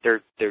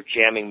 they're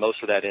jamming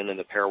most of that in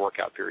the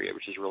para-workout period,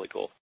 which is really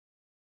cool.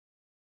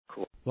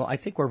 Cool. Well, I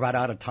think we're about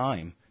out of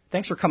time.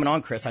 Thanks for coming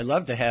on, Chris. I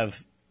love to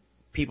have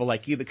people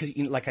like you because,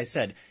 like I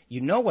said,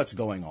 you know what's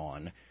going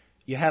on.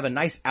 You have a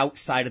nice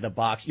outside of the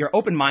box. You're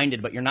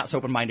open-minded, but you're not so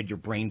open-minded your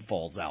brain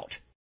falls out.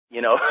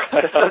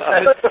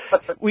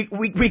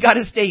 We got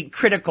to stay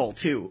critical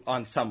too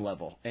on some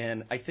level,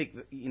 and I think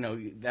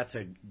that's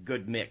a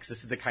good mix.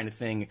 This is the kind of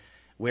thing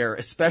where,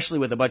 especially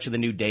with a bunch of the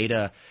new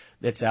data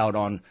that's out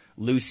on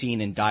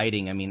leucine and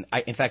dieting. I mean,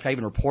 in fact, I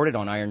even reported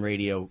on Iron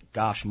Radio,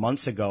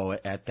 months ago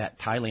at that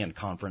Thailand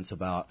conference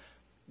about.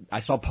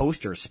 I saw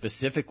posters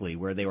specifically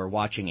where they were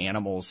watching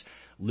animals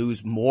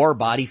lose more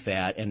body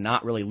fat and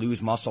not really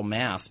lose muscle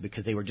mass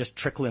because they were just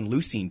trickling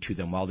leucine to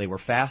them while they were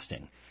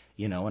fasting.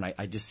 And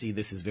I just see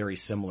this is very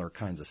similar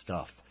kinds of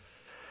stuff.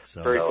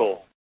 So very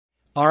cool.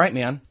 All right,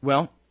 man.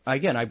 Well,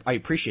 again, I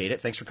appreciate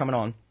it. Thanks for coming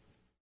on.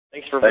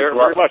 Thanks very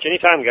much.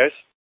 Anytime, guys.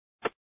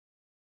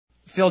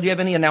 Phil, do you have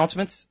any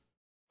announcements?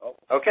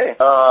 Okay.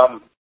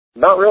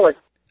 Not really.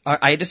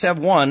 I just have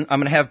one. I'm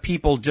going to have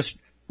people just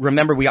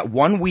remember we got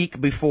 1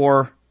 week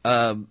before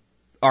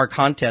our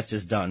contest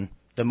is done,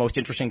 the most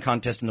interesting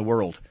contest in the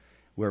world,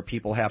 where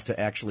people have to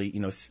actually,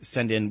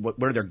 send in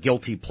what are their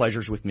guilty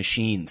pleasures with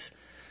machines.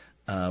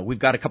 We've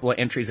got a couple of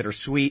entries that are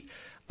sweet.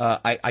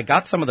 I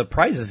got some of the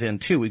prizes in,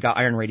 too. We got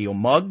Iron Radio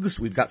mugs.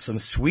 We've got some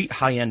sweet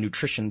high-end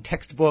nutrition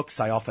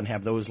textbooks. I often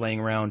have those laying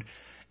around.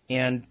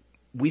 And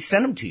we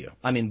send them to you.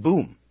 I mean,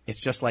 boom. It's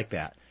just like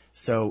that.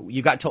 So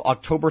you got till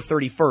October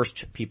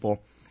 31st,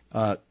 people.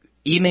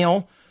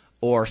 Email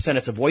or send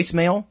us a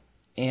voicemail,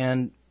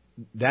 and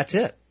that's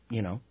it.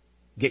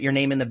 Get your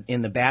name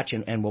in the batch,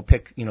 and we'll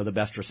pick the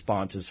best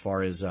response as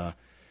far as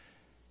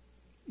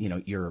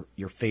your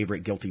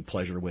favorite guilty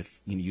pleasure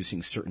with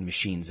using certain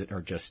machines that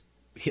are just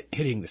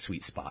hitting the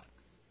sweet spot.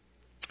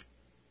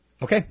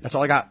 Okay, that's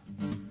all I got.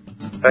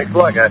 Thanks a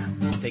lot, guys.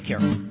 Take care.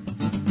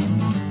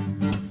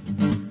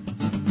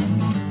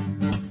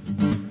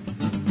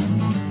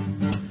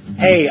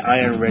 Hey,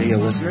 Iron Radio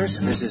listeners,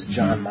 this is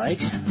John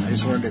Mike. I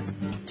just wanted to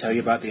tell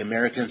you about the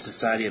American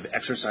Society of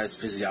Exercise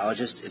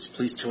Physiologists is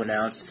pleased to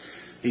announce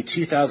the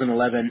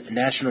 2011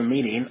 National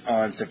Meeting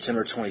on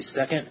September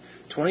 22nd,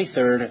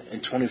 23rd,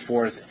 and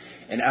 24th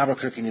in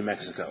Albuquerque, New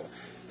Mexico.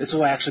 This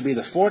will actually be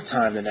the fourth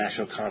time the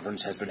National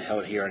Conference has been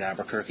held here in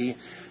Albuquerque.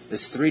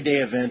 This 3-day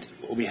event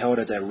will be held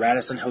at the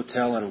Radisson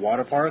Hotel and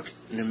Water Park,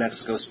 New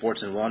Mexico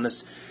Sports and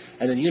Wellness,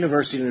 and the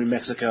University of New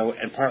Mexico,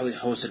 and partly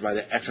hosted by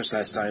the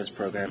Exercise Science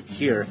Program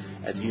here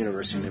at the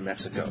University of New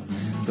Mexico.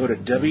 Go to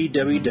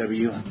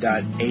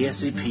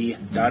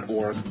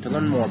www.ascp.org to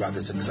learn more about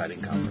this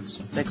exciting conference.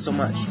 Thanks so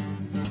much.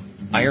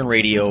 Iron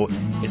Radio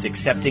is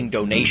accepting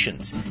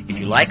donations. If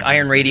you like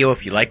Iron Radio,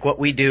 if you like what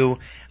we do,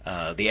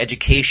 the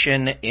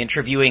education,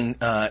 interviewing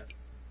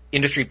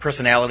industry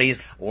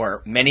personalities,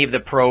 or many of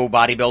the pro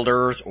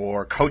bodybuilders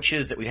or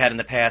coaches that we've had in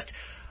the past,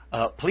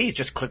 please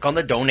just click on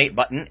the donate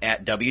button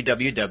at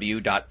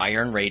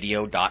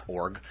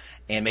www.ironradio.org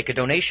and make a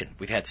donation.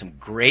 We've had some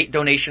great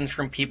donations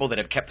from people that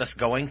have kept us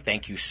going.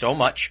 Thank you so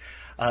much.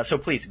 So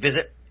please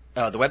visit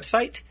the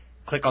website,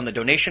 click on the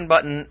donation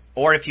button,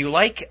 or if you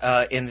like,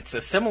 and it's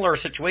a similar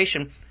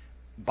situation,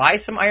 buy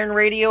some Iron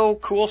Radio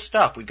cool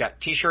stuff. We've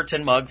got T-shirts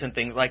and mugs and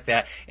things like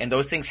that, and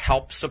those things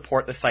help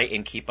support the site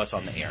and keep us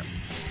on the air.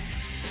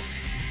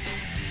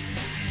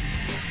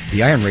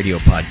 The Iron Radio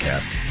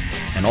podcast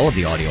and all of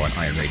the audio on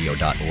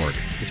ironradio.org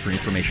is for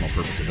informational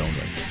purposes only.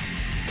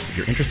 If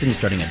you're interested in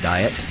starting a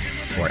diet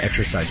or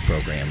exercise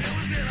program,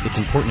 it's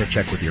important to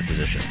check with your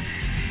physician.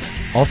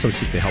 Also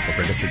seek the help of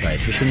registered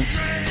dietitians,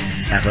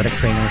 athletic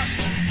trainers,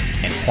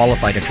 and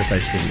qualified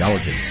exercise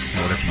physiologists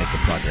in order to make the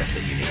progress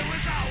that you need.